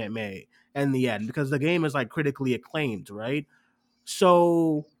kill Aunt May in the end because the game is like critically acclaimed, right?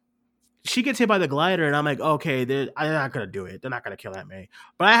 So she gets hit by the glider, and I'm like, okay, they're not gonna do it. They're not gonna kill Aunt May.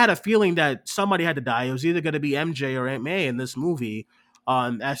 But I had a feeling that somebody had to die. It was either gonna be MJ or Aunt May in this movie,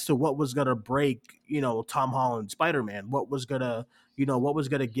 as to what was gonna break, Tom Holland's Spider-Man. What was gonna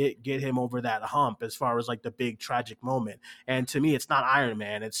get him over that hump as far as like the big tragic moment. And to me, it's not Iron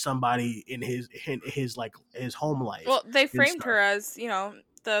Man. It's somebody in his like his home life. Well, they and framed stuff. her as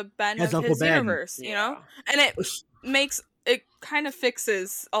the Ben As of Uncle his Ben. universe, and it makes it kind of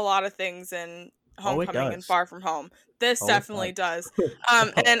fixes a lot of things in Homecoming and does. Far From Home. This Oh, it definitely does.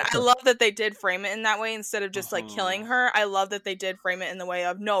 And I love that they did frame it in that way instead of just like killing her. I love that they did frame it in the way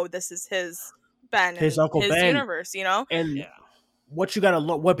of no, this is his Ben, His and Uncle his Ben. universe. And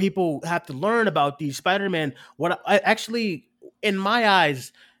what people have to learn about these Spider-Man, actually, in my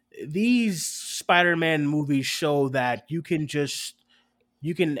eyes, these Spider-Man movies show that you can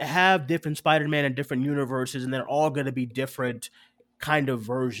have different Spider-Man in different universes, and they're all going to be different kind of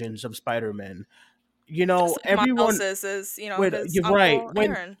versions of Spider-Man. you Just know, like Miles everyone. is, When his you're right, uncle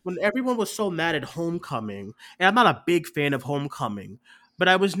Aaron. when everyone was so mad at Homecoming, and I'm not a big fan of Homecoming, but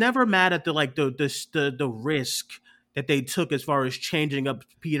I was never mad at the risk that they took as far as changing up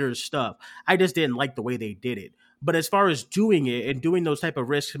Peter's stuff. I just didn't like the way they did it. But as far as doing it and doing those type of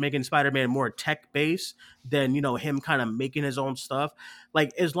risks, making Spider-Man more tech based than him kind of making his own stuff,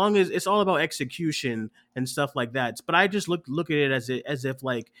 like as long as it's all about execution and stuff like that. But I just look at it as if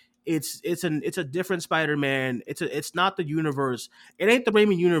like it's a different Spider-Man. It's not the universe. It ain't the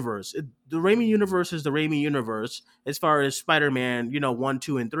Raimi universe. The Raimi universe is the Raimi universe as far as Spider-Man, 1,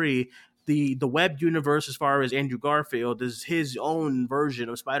 2, and 3. The web universe as far as Andrew Garfield is his own version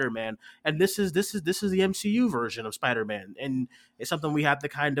of Spider-Man, and this is the MCU version of Spider-Man, and it's something we have to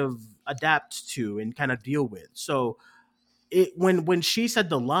kind of adapt to and kind of deal with. So when she said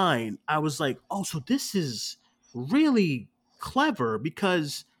the line, I was like, oh, so this is really clever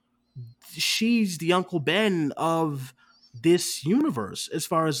because she's the Uncle Ben of this universe as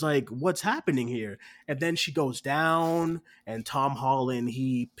far as like what's happening here. And then she goes down, and Tom Holland,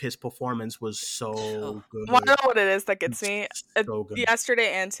 his performance was so Well, I good. know what it is that gets me. So good.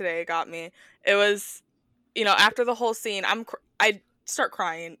 Yesterday and today got me. It was, after the whole scene, I start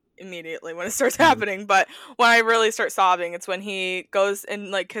crying immediately when it starts happening. But when I really start sobbing, it's when he goes and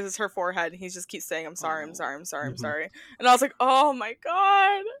like kisses her forehead. And he just keeps saying, "I'm sorry, I'm sorry, I'm sorry, I'm sorry." And I was like, "Oh my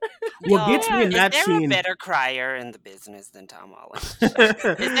god!" What gets me in Is that there scene? a better crier in the business than Tom Holland?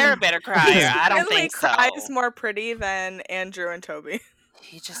 Is there a better crier? I don't think so. Cries more pretty than Andrew and Toby.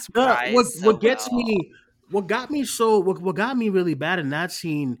 He just No, cries so well. what got me really bad in that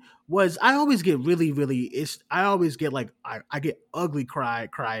scene was I always get I always get like I get ugly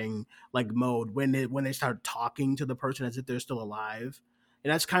crying like mode when they start talking to the person as if they're still alive.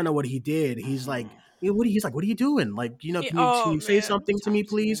 And that's kind of what he did. He's like, he's like, what are you doing? Like, can Oh you say man. something to me, Talk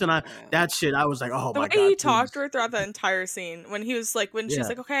to please? me. And Yeah. that shit, I was like, oh The way my god, he talked please. to her throughout the entire scene, when he was like, when she's Yeah.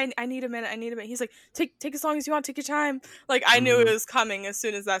 like, "Okay, I need a minute, I need a minute," he's like, "Take as long as you want, take your time." Like I knew Mhm. it was coming as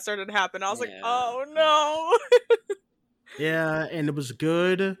soon as that started to happen. I was like, Yeah. "Oh no." Yeah, and it was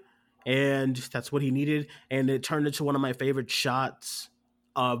good, and that's what he needed. And it turned into one of my favorite shots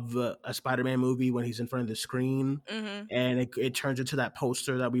of a Spider-Man movie when he's in front of the screen, Mm-hmm. and it turns into that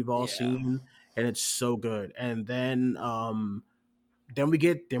poster that we've all Yeah. seen, and it's so good. And then we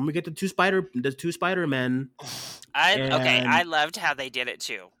get the two Spider-Men, I and loved how they did it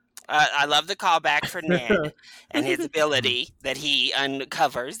too. I love the callback for Ned and his ability that he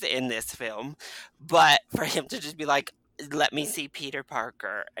uncovers in this film, but for him to just be like, "Let me see Peter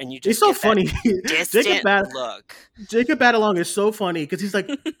Parker," and you it's just so get that funny. Jacob distant Bad look. Jacob Batalong is so funny because he's like,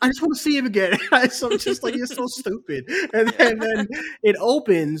 I just want to see him again. So it's just like, you're so stupid. And then it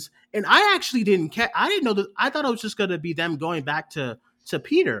opens, and I actually didn't catch. I didn't know that. I thought it was just gonna be them going back to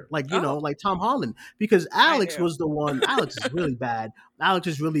Peter, like Oh, like Tom Holland, because I Alex knew. was the one. Alex is really bad. Alex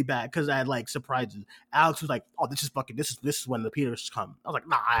is really bad because I had like surprises. Alex was like, "Oh, this is fucking. This is when the Peters come." I was like,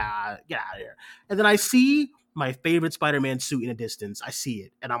 "Nah, get out of here." And then I see my favorite Spider-Man suit in the distance. I see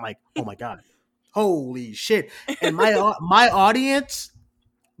it, and I'm like, "Oh my god." Holy shit! And my audience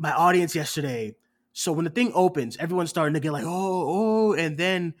yesterday. So when the thing opens, everyone's starting to get like, oh, and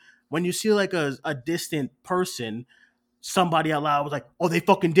then when you see like a distant person, somebody out loud was like, "Oh, they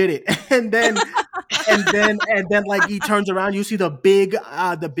fucking did it!" And then like he turns around, you see the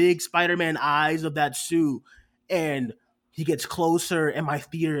big Spider-Man eyes of that suit, and he gets closer, and my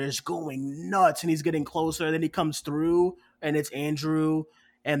theater is going nuts, and he's getting closer. And then he comes through, and it's Andrew,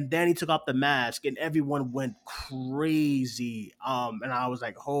 and then he took off the mask, and everyone went crazy. And I was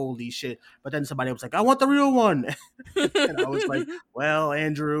like, "Holy shit!" But then somebody was like, "I want the real one," and I was like, "Well,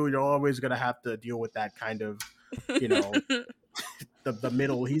 Andrew, you're always gonna have to deal with that kind of, you know." The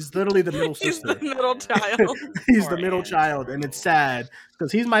middle. He's literally the middle He's the sister. middle child. He's Poor the middle child, and it's Andrew. sad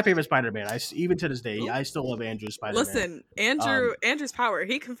because he's my favorite Spider-Man. Even to this day, Ooh. I still love Andrew's Spider-Man. Listen, Andrew's power,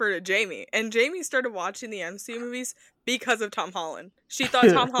 he converted Jamie. And Jamie started watching the MCU movies because of Tom Holland. She thought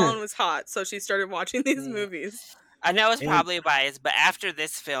Tom Holland was hot, so she started watching these Yeah. movies. I know it's And probably a bias, but after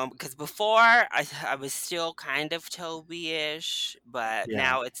this film, because before I was still kind of Toby-ish, but yeah,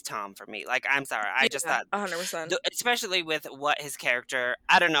 now it's Tom for me. Like, I'm sorry, I just Yeah, thought, 100%. especially with what his character,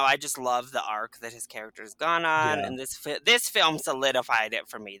 I don't know, I just love the arc that his character's gone on, yeah, and this film solidified it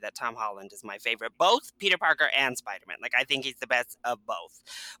for me that Tom Holland is my favorite, both Peter Parker and Spider-Man. Like, I think he's the best of both.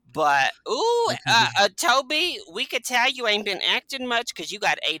 But Toby, we could tell you ain't been acting much because you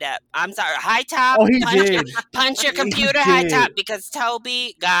got ate up. I'm sorry, high top, oh, he did. punch your He computer high did. top because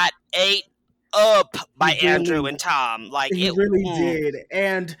Toby got ate up by He Andrew really, and Tom. Like he it. really did.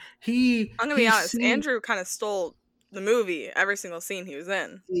 And I'm gonna be honest, seemed Andrew kind of stole the movie every single scene he was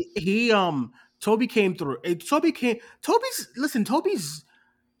in. he Toby came through. Toby's.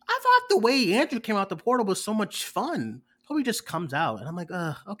 I thought the way Andrew came out the portal was so much fun. Toby just comes out, and I'm like,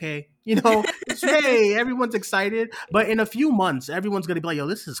 okay, it's hey, everyone's excited. But in a few months, everyone's gonna be like, yo,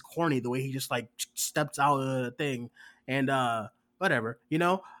 this is corny the way he just like steps out of the thing, and whatever,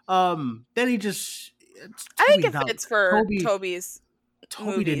 Then he just. I think it now, fits for Toby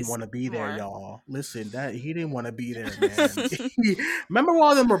Toby didn't want to be there, more. y'all. Listen, that he didn't want to be there, man. Remember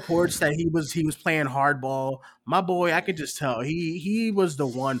all them reports that he was playing hardball? My boy, I could just tell he was the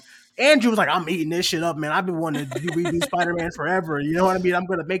one. Andrew was like, I'm eating this shit up, man. I've been wanting to redo Spider-Man forever. You know what I mean? I'm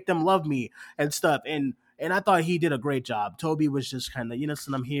gonna make them love me and stuff. And I thought he did a great job. Toby was just kind of,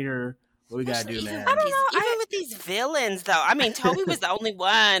 listen, I'm here. What we gotta do, man? I don't know. Even with these villains, though, I mean, Toby was the only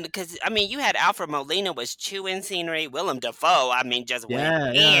one because I mean, you had Alfred Molina was chewing scenery. Willem Dafoe, I mean, just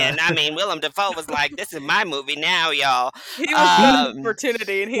went in. I mean, Willem Dafoe was like, "This is my movie now, y'all." He was given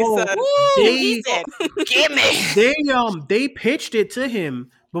opportunity, and he said, "Give me." They pitched it to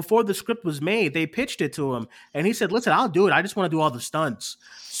him before the script was made. They pitched it to him, and he said, "Listen, I'll do it. I just want to do all the stunts."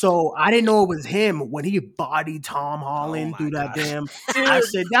 So I didn't know it was him when he bodied Tom Holland through that damn. I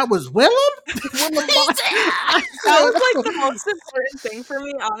said that was Willem. That was like the most important thing for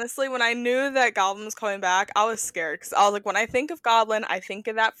me, honestly. When I knew that Goblin was coming back, I was scared because I was like, when I think of Goblin, I think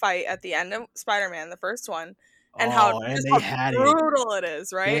of that fight at the end of Spider-Man, the first one, and how brutal it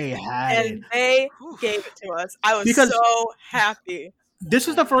is, right? They gave it to us. I was so happy. This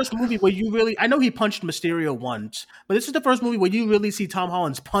is the first movie where you really, I know he punched Mysterio once, but this is the first movie where you really see Tom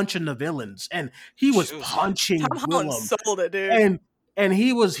Holland's punching the villains, and he was punching Tom Holland Willem. sold it, dude. And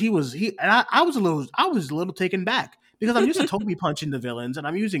he was and I was a little taken back because I'm used to Toby punching the villains, and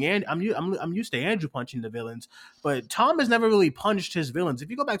I'm used to Andrew punching the villains, but Tom has never really punched his villains.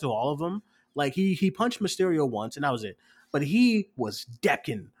 If you go back to all of them, like he punched Mysterio once, and that was it. But he was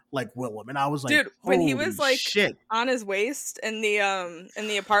decking like Willem, and I was like, dude, when he was like shit. on his waist in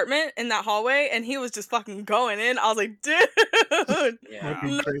the apartment in that hallway, and he was just fucking going in, I was like, dude,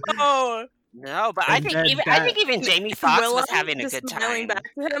 no, but I think even Jamie Foxx was having a good time. Back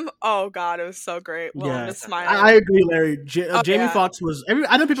to him. Oh god, it was so great. Willem just smiling. I agree, Larry. Jamie Foxx was.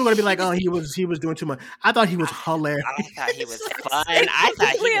 I know people are gonna be like, "Oh, he was doing too much." I thought he was hilarious. I thought he was fun. I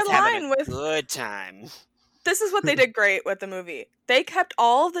thought he was having a good time. This is what they did great with the movie. They kept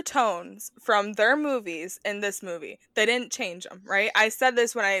all the tones from their movies in this movie. They didn't change them, right? I said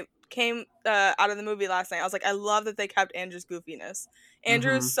this when I came out of the movie last night. I was like, I love that they kept Andrew's goofiness.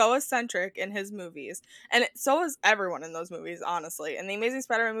 Andrew is so eccentric in his movies, and so is everyone in those movies, honestly. In the Amazing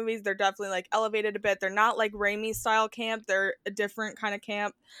Spider-Man movies, they're definitely like elevated a bit. They're not like Raimi style camp. They're a different kind of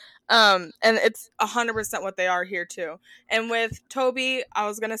camp. And it's 100% what they are here too. And with Toby, I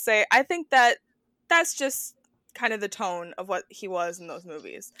was gonna say, I think that's just kind of the tone of what he was in those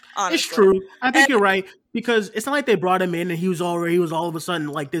movies. Honestly. It's true. I think you're right, because it's not like they brought him in and he was all of a sudden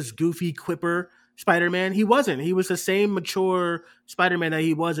like this goofy quipper Spider-Man. He wasn't. He was the same mature Spider-Man that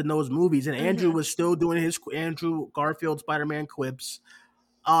he was in those movies, and Andrew was still doing his Andrew Garfield Spider-Man quips.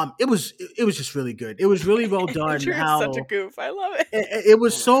 It was just really good. It was really well done. Andrew's such a goof. I love it. It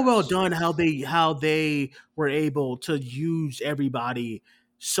was so well done how they were able to use everybody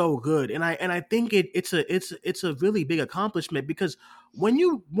so good, and I think it's a really big accomplishment, because when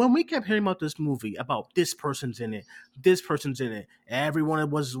we kept hearing about this movie, about this person's in it,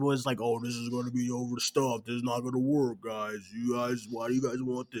 everyone was like, oh, this is going to be over the stuff, this is not going to work, guys, why do you guys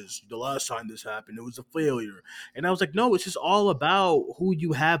want this? The last time this happened, it was a failure. And I was like, no, it's just all about who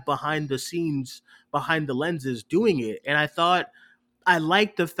you have behind the scenes, behind the lenses doing it. And I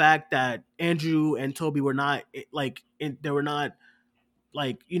liked the fact that Andrew and Toby were not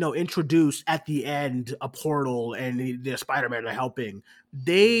introduced at the end a portal and the Spider-Man are helping.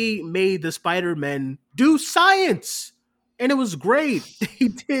 They made the Spider-Men do science, and it was great.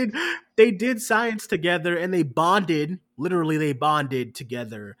 They did science together, and they bonded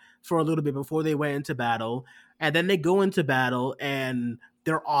together for a little bit before they went into battle. And then they go into battle and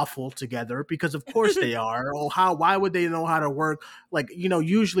they're awful together, because of course they are. Why would they know how to work? Like,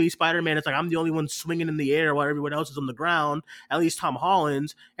 usually Spider-Man, it's like, I'm the only one swinging in the air while everyone else is on the ground, at least Tom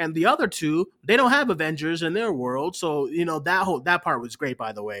Holland's. And the other two, they don't have Avengers in their world. So, that part was great,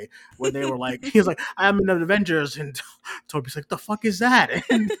 by the way, when they were like, he's like, I'm in the Avengers. And Toby's like, the fuck is that?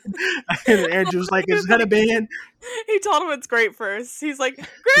 And Andrew's like, it's gonna be in. He told him it's great first. He's like,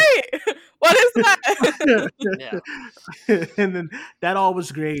 great. What is that? And then that all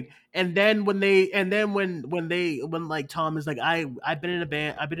was great. And then when like Tom is like, I've been in a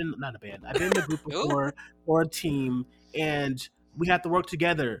band, I've been in a group before, or a team, and we have to work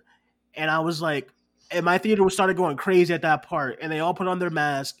together. And I was like, And my theater started going crazy at that part, and they all put on their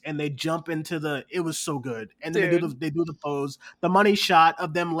mask and they jump into the. It was so good, and then they do the pose, the money shot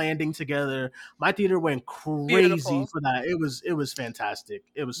of them landing together. My theater went crazy for that. It was fantastic.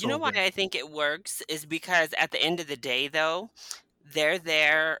 It was so You know why good. I think it works is because at the end of the day, though, they're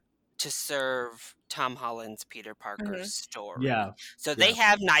there to serve Tom Holland's Peter Parker's story. Yeah, So they yeah.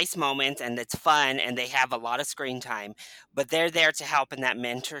 have nice moments and it's fun and they have a lot of screen time, but they're there to help in that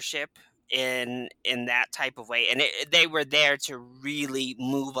mentorship in that type of way, and they were there to really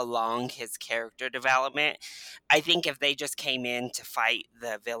move along his character development. I think if they just came in to fight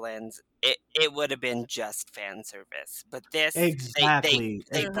the villains, it would have been just fan service. But this, Exactly,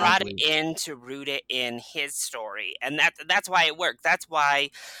 they brought it exactly. in to root it in his story, and that's why it worked. That's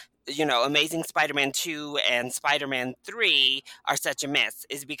why Amazing Spider-Man 2 and Spider-Man 3 are such a mess,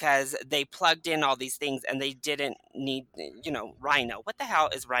 is because they plugged in all these things and they didn't need, Rhino. What the hell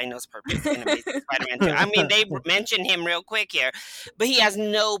is Rhino's purpose in Amazing Spider-Man 2? I mean, they mention him real quick here, but he has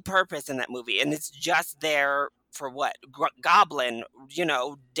no purpose in that movie, and it's just there for what? Goblin,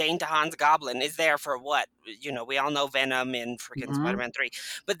 Dane DeHaan's Goblin is there for what? We all know Venom in freaking Spider-Man 3,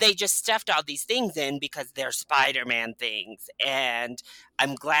 but they just stuffed all these things in because they're Spider-Man things, and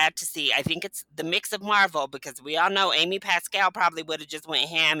I'm glad to see. I think it's the mix of Marvel, because we all know Amy Pascal probably would have just went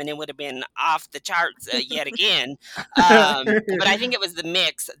ham and it would have been off the charts yet again. But I think it was the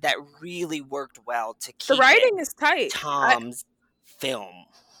mix that really worked well to keep the writing is tight. Tom's film.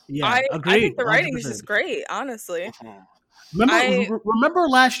 Yeah, I agreed. think the writing is 100%. just great, honestly. Remember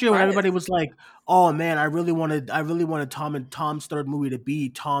last year when Go ahead. everybody was like, "Oh man, I really wanted Tom's third movie to be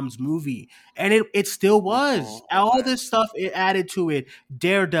Tom's movie," and it still was. All this stuff it added to it.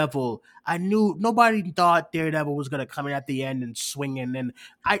 Daredevil. I knew nobody thought Daredevil was gonna come in at the end and swinging, and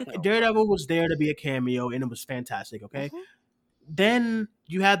Daredevil was there to be a cameo, and it was fantastic. Okay. Then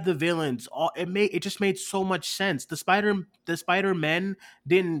you had the villains. It just made so much sense. The Spider-Men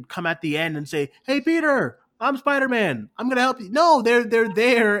didn't come at the end and say, "Hey Peter, I'm Spider-Man. I'm gonna help you." No, they're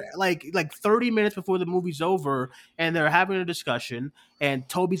there like 30 minutes before the movie's over, and they're having a discussion. And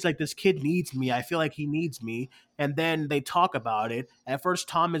Toby's like, "This kid needs me. I feel like he needs me." And then they talk about it. At first,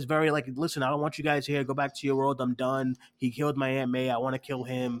 Tom is very like, "Listen, I don't want you guys here. Go back to your world. I'm done. He killed my Aunt May. I want to kill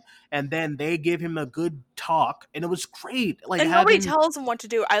him." And then they give him a good talk, and it was great. Like, and nobody tells him what to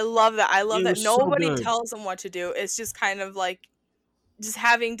do. I love that. I love that nobody so tells him what to do. It's just kind of like just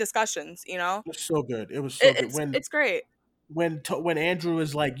having discussions, It was so good. It was so good. It's great. When Andrew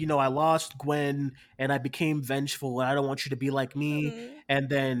is like, I lost Gwen and I became vengeful and I don't want you to be like me. And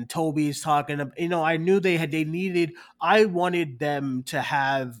then Toby's talking, I knew I wanted them to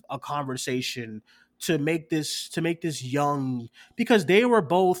have a conversation to make this young, because they were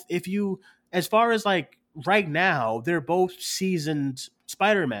both, as far as like right now, they're both seasoned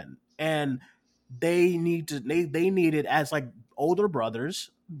Spider-Men, and they needed, as like older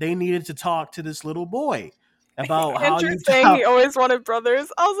brothers, they needed to talk to this little boy about how Andrew saying he always wanted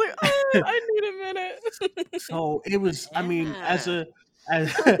brothers. I was like, I need a minute. So it was. I mean, as a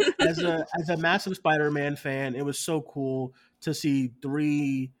massive Spider-Man fan, it was so cool to see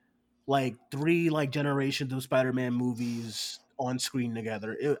three generations of Spider-Man movies on screen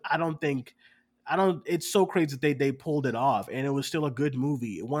together. It's so crazy that they pulled it off, and it was still a good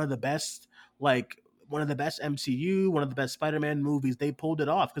movie. One of the best MCU, one of the best Spider-Man movies. They pulled it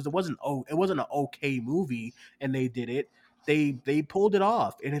off because it wasn't an okay movie, and they did it. They pulled it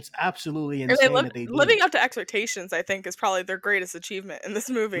off, and it's absolutely insane that they did. Living up to expectations, I think, is probably their greatest achievement in this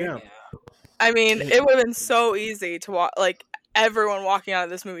movie. Yeah. I mean, it would have been so easy to walk, like everyone walking out of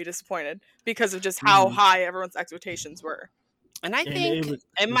this movie disappointed because of just how high everyone's expectations were. And I think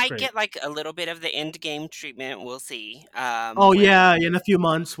it might get like a little bit of the end game treatment. We'll see. In a few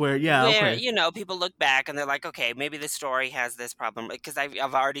months where people look back and they're like, okay, maybe the story has this problem, because I've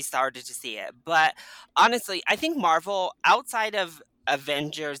already started to see it. But honestly, I think Marvel, outside of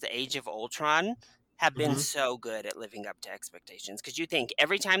Avengers: Age of Ultron, have been so good at living up to expectations. Because you think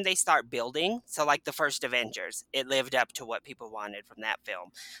every time they start building, so like the first Avengers, it lived up to what people wanted from that film.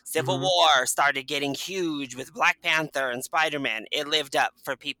 Civil War started getting huge with Black Panther and Spider-Man. It lived up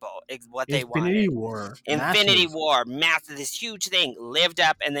for people, what they wanted. Infinity War, massive, this huge thing, lived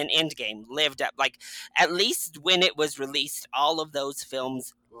up. And then Endgame lived up. Like, at least when it was released, all of those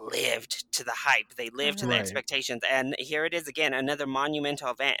films lived to the hype. They lived to the expectations. And here it is again, another monumental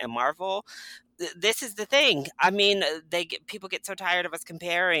event. And Marvel, this is the thing. I mean, people get so tired of us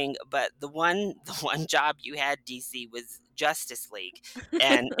comparing, but the one the one job you had, DC, was Justice League,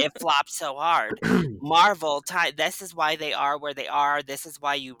 and it flopped so hard. Marvel, this is why they are where they are. This is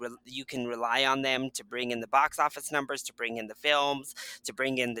why you can rely on them to bring in the box office numbers, to bring in the films, to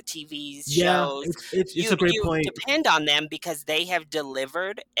bring in the TV Yeah, shows. it's a great You point. depend on them because they have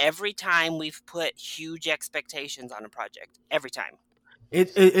delivered every time we've put huge expectations on a project. Every time.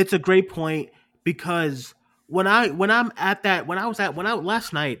 It's a great point because when I was at when I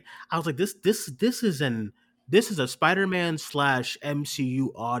last night, I was like, this is a Spider-Man slash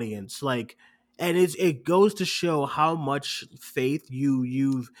MCU audience, like, and it goes to show how much faith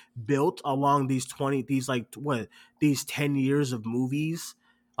you've built along these 20 these like what these 10 years of movies,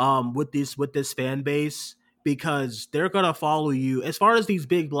 with this fan base, because they're gonna follow you as far as these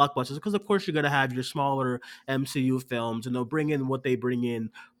big blockbusters, because of course you're gonna have your smaller MCU films and they'll bring in what they bring in.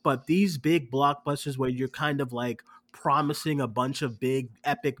 But these big blockbusters where you're kind of like promising a bunch of big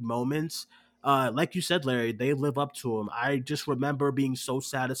epic moments, like you said, Larry, they live up to them. I just remember being so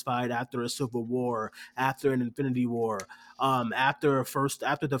satisfied after a Civil War, after an Infinity War, after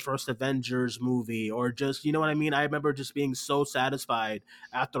the first Avengers movie, or just, you know what I mean. I remember just being so satisfied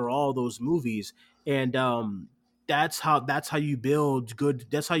after all those movies, and that's how you build good.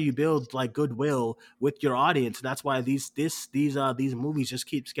 That's how you build like goodwill with your audience. And that's why these movies just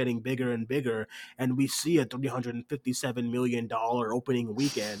keeps getting bigger and bigger, and we see a $357 million opening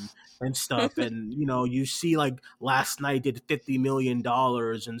weekend and stuff. And you see like last night did $50 million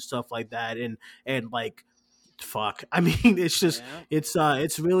and stuff like that, and like fuck. I mean, it's just Yeah.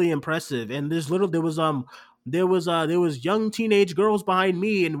 it's really impressive. And there was young teenage girls behind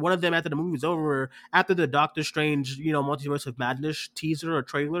me, and one of them after the movie was over, after the Doctor Strange, Multiverse of Madness teaser or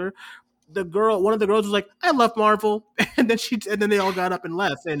trailer, one of the girls was like, "I love Marvel," and then they all got up and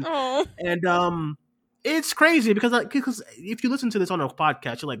left, Oh. and it's crazy because if you listen to this on a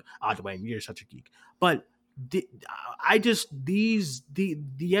podcast, you're like, "Ah, Dwayne, you're such a geek," but I just the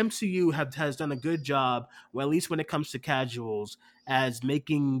MCU has done a good job, well, at least when it comes to casuals, as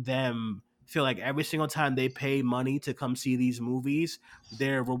making them feel like every single time they pay money to come see these movies,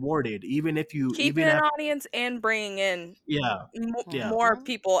 they're rewarded, even if you Keeping even an after. audience and bringing in Yeah, yeah, more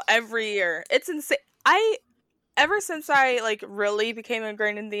people every year. It's insane. I Ever since I like really became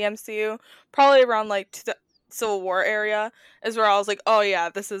ingrained in the MCU, probably around like the Civil War area, is where I was like, oh yeah,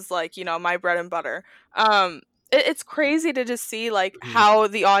 this is like my bread and butter. It's crazy to just see like mhm, how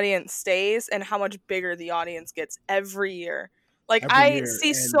the audience stays and how much bigger the audience gets every year. Like every I year, see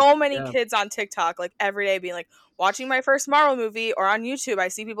and so many yeah. kids on TikTok like every day being like watching my first Marvel movie, or on YouTube I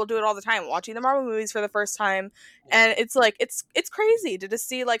see people do it all the time, watching the Marvel movies for the first time, and it's like it's crazy to just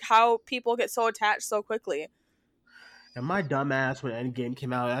see like how people get so attached so quickly. And my dumb ass, when Endgame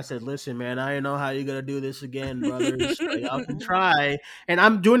came out, I said, "Listen, man, I don't know how you're gonna do this again, brothers. Like, y'all can try." And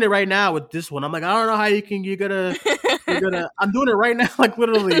I'm doing it right now with this one. I'm like, I don't know how you're gonna. I'm doing it right now, like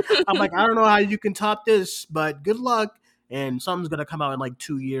literally. I'm like, I don't know how you can top this, but good luck. And something's gonna come out in like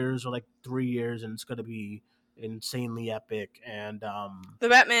 2 years or like 3 years, and it's gonna be insanely epic. And The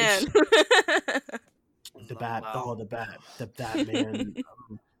Batman. it's Wow. the Batman.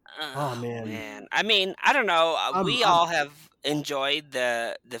 Oh Oh man, man, I mean, I don't know. We I'm all have enjoyed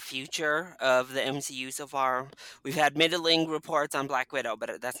the future of the MCU so far. We've had middling reports on Black Widow,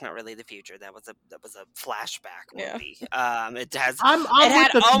 but that's not really the future. That was a flashback Yeah. movie. It I'm with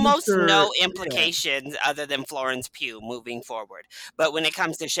had the almost future. no Yeah. implications other than Florence Pugh moving forward. But when it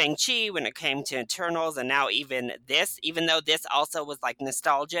comes to Shang-Chi, when it came to Eternals, and now even this, even though this also was like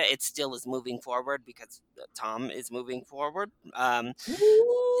nostalgia, it still is moving forward because Tom is moving forward.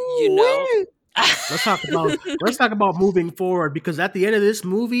 You know. Woo-wee. Let's talk about moving forward, because at the end of this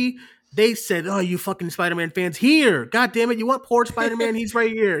movie, they said, "Oh, you fucking Spider-Man fans, here! God damn it, you want poor Spider-Man? He's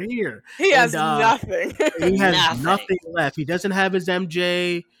right here." He And has nothing. he has Nothing. nothing left. He doesn't have his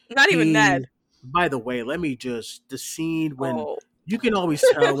MJ. Not even Ned. By the way, let me just the scene when Oh. you can always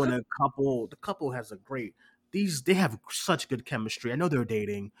tell when the couple has a great they have such good chemistry. I know they're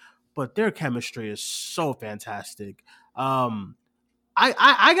dating, but their chemistry is so fantastic.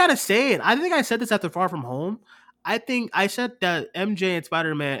 I gotta say it. I think I said this after Far From Home. I think I said that MJ and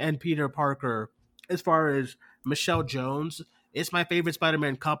Spider Man and Peter Parker, as far as Michelle Jones, is my favorite Spider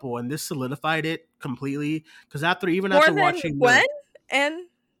Man couple, and this solidified it completely. Because More after than watching Gwen and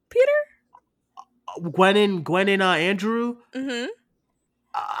Peter? Gwen and Andrew, Mm-hmm.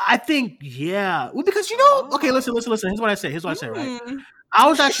 I think yeah. Well, because okay, listen. Oh. Here's what I say. Here's what I say. Right, Mm. I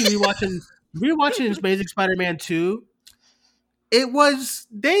was actually rewatching Amazing Spider Man 2. They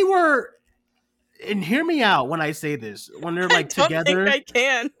were, and hear me out when I say this, when they're I like don't think together, I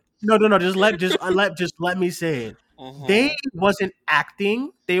can. no. Just let me say it. They wasn't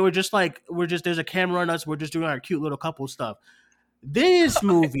acting. They were just like, we're just, there's a camera on us. We're just doing our cute little couple stuff. This Is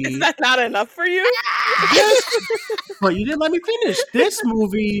movie, that not enough for you? this, but you didn't let me finish. This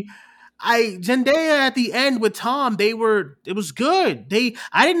movie, Zendaya at the end with Tom, it was good.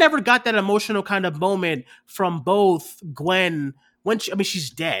 I never got that emotional kind of moment from both Gwen when she's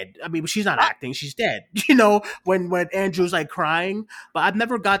dead. I mean, she's not acting, she's dead. When Andrew's like crying, but I've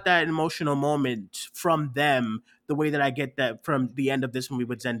never got that emotional moment from them the way that I get that from the end of this movie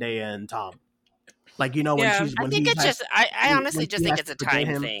with Zendaya and Tom. Like, Yeah. I think it's just, I honestly when just she think has it's to a forget time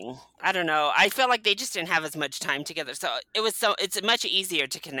him. thing. I don't know. I feel like they just didn't have as much time together. So it's much easier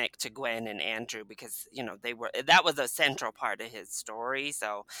to connect to Gwen and Andrew because, that was a central part of his story.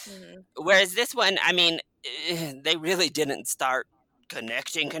 So, whereas this one, I mean, they really didn't start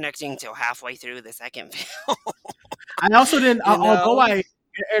connecting till halfway through the second film. I also didn't, you know?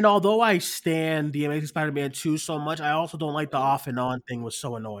 although I stand the Amazing Spider-Man 2 so much, I also don't like the off and on thing was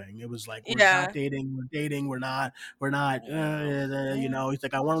so annoying. It was like, we're Yeah. not dating, we're dating, we're not, Yeah. he's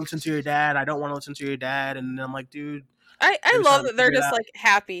like, I want to listen to your dad, I don't want to listen to your dad, and I'm like, dude, I we're love starting to that they're figure it just out. like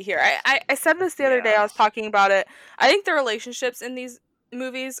happy here. I said this the other day. I Yeah. was talking about it. I think the relationships in these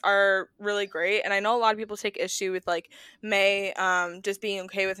movies are really great, and I know a lot of people take issue with like May just being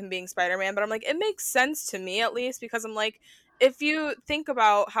okay with him being Spider-Man, but I'm like, it makes sense to me at least, because I'm like, if you think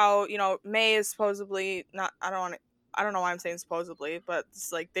about how May is supposedly not. I don't know why I'm saying supposedly, but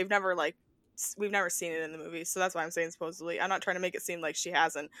it's like they've never like we've never seen it in the movie, so that's why I'm saying supposedly. I'm not trying to make it seem like she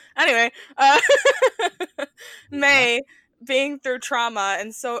hasn't. Anyway, Yeah. May being through trauma,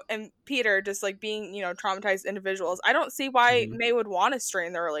 and Peter just like being traumatized individuals. I don't see why Mm-hmm. May would want to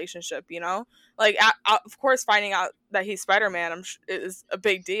strain their relationship. Like of course finding out that he's Spider-Man is a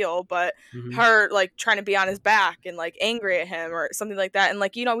big deal, but Mm-hmm. her like trying to be on his back and like angry at him or something like that, and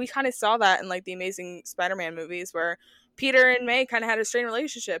like we kind of saw that in like the Amazing Spider-Man movies where Peter and May kind of had a strained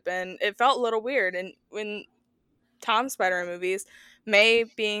relationship, and it felt a little weird. And when Tom Spider-Man movies, May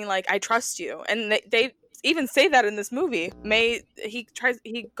being like, "I trust you," and they even say that in this movie. May he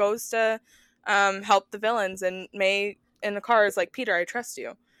goes to help the villains, and May in the car is like, "Peter, I trust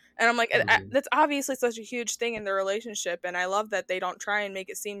you," and I'm like, Mm-hmm. that's obviously such a huge thing in their relationship, and I love that they don't try and make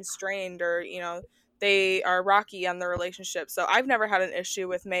it seem strained or they are rocky on their relationship. So I've never had an issue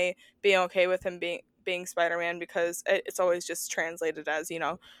with May being okay with him being Spider-Man because it's always just translated as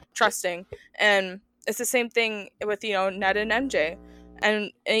trusting. And it's the same thing with Ned and MJ,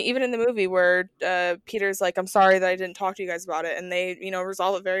 and even in the movie where Peter's like, "I'm sorry that I didn't talk to you guys about it," and they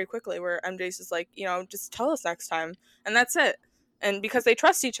resolve it very quickly. Where MJ's just like, just tell us next time, and that's it. And because they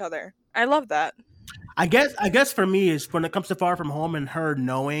trust each other, I love that. I guess for me is when it comes to Far From Home and her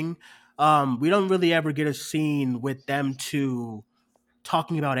knowing, we don't really ever get a scene with them two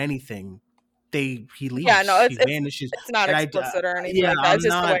talking about anything. He Yeah, no, leaves, he it's vanishes, it's not and explicit or anything yeah, like that. It's I'm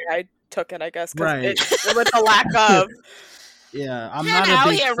just the not way I took it, I guess, because right. it with the lack of. Yeah, I'm not a Out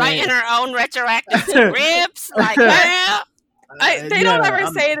big here fan. writing her own retroactive scripts. Like, well, They Yeah, don't ever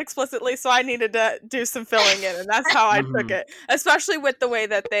say it explicitly, so I needed to do some filling in, and that's how I took mhm, it. Especially with the way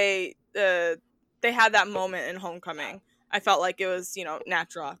that they had that moment in Homecoming. I felt like it was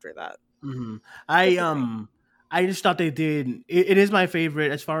natural after that. mhm. Just I the same. I just thought they did. It is my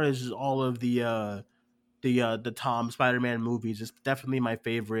favorite as far as all of the Tom Spider-Man movies. It's definitely my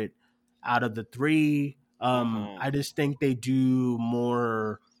favorite out of the three. mhm, I just think they do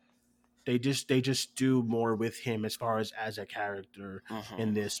more. They just do more with him as a character in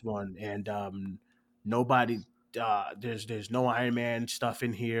mhm. this one, and nobody. There's no Iron Man stuff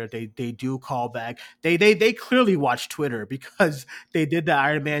in here. They do call back. They clearly watch Twitter because they did the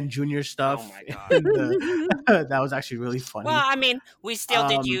Iron Man Junior Oh stuff my god. in the that was actually really Well, funny. I mean, we still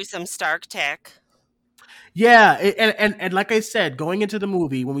did Um, use some Stark tech. Yeah, and like I said, going into the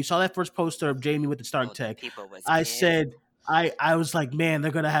movie, when we saw that first poster of Jamie with the Stark Oh, the tech, people was I pissed. said, I was like, man,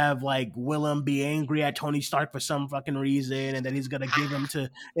 they're gonna have like Willem be angry at Tony Stark for some fucking reason, and then he's gonna give him to,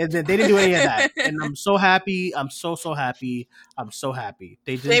 and then they didn't do any of that, and I'm so happy. I'm so happy. I'm so happy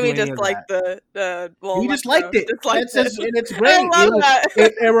they didn't do Jamie any just of like that. the He just liked Electro, it. just like That's it. just, and it's I great. love that.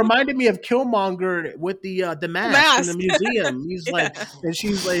 It reminded me of Killmonger with the The mask in the mask. museum. He's like, Yeah. and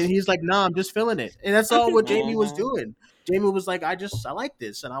he's like, nah, I'm just feeling it, and that's all what Jamie was Mhm. doing. Jamie was like, I like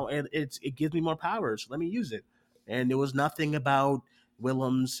this, and it gives me more power, so let me use it. And there was nothing about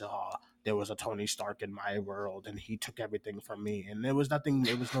Willem's. There was a Tony Stark in my world, and he took everything from me, and there was nothing.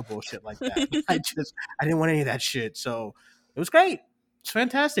 There was no bullshit like that. I didn't want any of that shit. So it was great. It's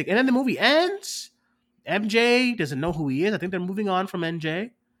fantastic. And then the movie ends. MJ doesn't know who he is. I think they're moving on from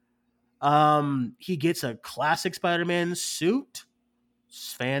MJ. He gets a classic Spider-Man suit.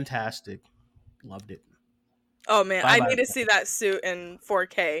 It's fantastic. Loved it. Oh man, I need to see that suit in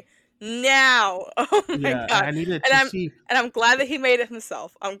 4K now. Oh my god! I needed to see, and I'm glad that he made it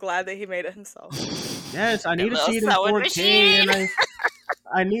himself. Yes, I need to see it in 4K, and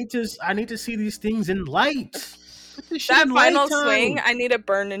I need to see these things in light. That final swing, I need it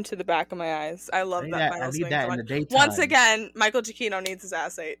burned into the back of my eyes. I love that final swing. I need that in the daytime. Once again, Michael Giacchino needs his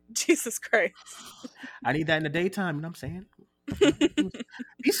ass ate. Jesus Christ. I need that in the daytime. You know what I'm saying?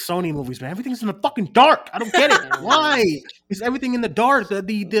 These Sony movies, man, everything's in the fucking dark. I don't get it. Why is everything in the dark?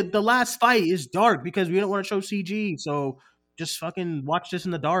 The last fight is dark because we don't want to show CG. So just fucking watch this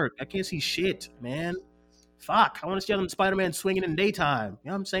in the dark. I can't see shit, man. Fuck. I want to see them Spider-Man swinging in the daytime. You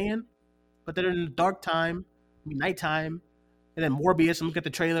know what I'm saying? But they're in the dark time, nighttime, and then Morbius. And look at the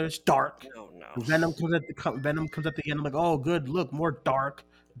trailer. It's dark. Oh no. Venom comes at the end. I'm like, oh, good. Look, more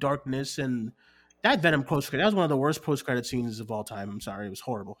darkness and. That Venom post credit, that was one of the worst post credit scenes of all time. I'm sorry, it was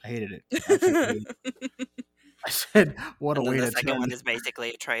horrible. I hated it. I said, "What a way to." The second one is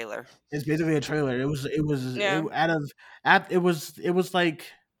basically a trailer. It's basically a trailer. It was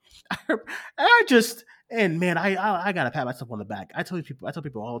like, I just and man, I gotta pat myself on the back. I tell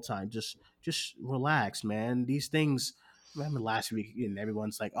people all the time, just relax, man. These things. I remember last week, and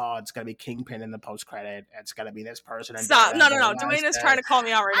everyone's like, "Oh, it's gotta be Kingpin in the post credit. It's gotta be this person." And stop! No. Dwayne is trying to call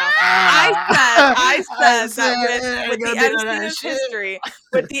me out right now. I said that with the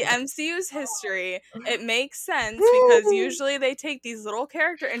MCU's history, it makes sense because usually they take these little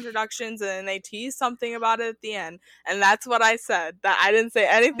character introductions and then they tease something about it at the end, and that's what I said. That I didn't say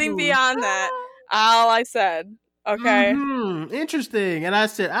anything beyond that. All I said. Okay. Interesting. And I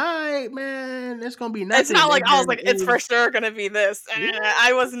said, all right, man, it's gonna be nothing. It's not like I was like, it's for sure gonna be this. Yeah.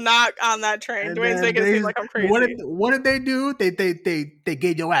 I was not on that train. And Dwayne's making it seem like I'm crazy. What did they do? They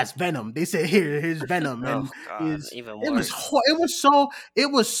gave your ass Venom. They said, here's Venom. And even worse.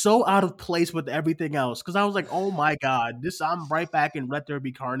 It was so out of place with everything else. Because I was like, oh my god, I'm right back in Let There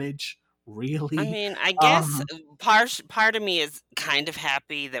Be Carnage. Really? I mean, I guess part of me is kind of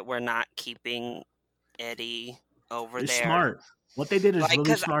happy that we're not keeping Eddie over there. Smart. What they did is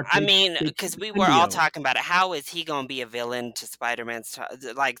really smart. I mean, because we were all talking about it. How is he going to be a villain to Spider-Man's,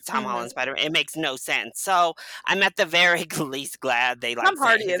 like Tom Holland's Spider-Man? It makes no sense. So I'm at the very least glad they Tom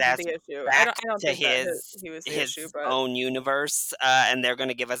Hardy isn't the issue. I don't think he was the issue, but own universe, and they're going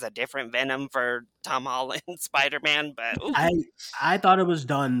to give us a different Venom for Tom Holland Spider-Man. But I thought it was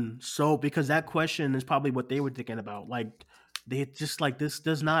done because that question is probably what they were thinking about. Like they just like this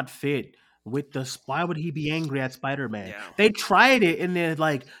does not fit. With why would he be angry at Spider-Man? Yeah. They tried it and then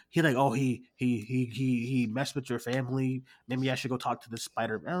he messed with your family. Maybe I should go talk to the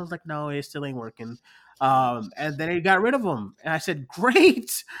Spider-Man. I was like, no, it still ain't working. And then they got rid of him. And I said,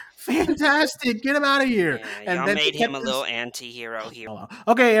 great, fantastic, get him out of here. Yeah, and y'all then made him a little anti-hero here.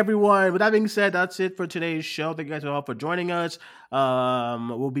 Okay, everyone. With that being said, that's it for today's show. Thank you guys all for joining us.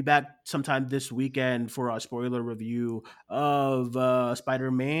 We'll be back sometime this weekend for our spoiler review of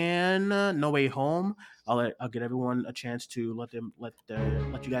Spider-Man No Way Home. I'll get everyone a chance to let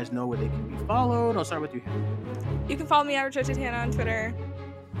you guys know where they can be followed. I'll start with you, Hannah. You can follow me at Titana on Twitter.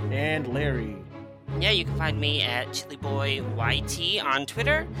 And Larry. Yeah, you can find me at ChiliBoyYT on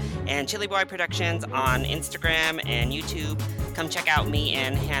Twitter and Chili Boy Productions on Instagram and YouTube. Come check out me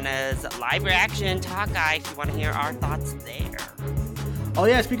and Hannah's live reaction to Hawkeye if you want to hear our thoughts there. Oh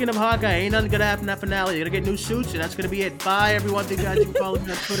yeah, speaking of Hawkeye, ain't nothing gonna happen in that finale. They're gonna get new suits, and that's gonna be it. Bye, everyone. Thank you guys. You can follow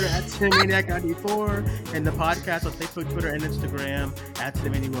me on Twitter at Cinemaniac94 and the podcast on Facebook, Twitter, and Instagram at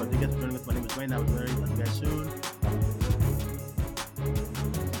Cinemania World. Thank you guys for joining us. My name is Wayne. I was Larry. Love you guys soon.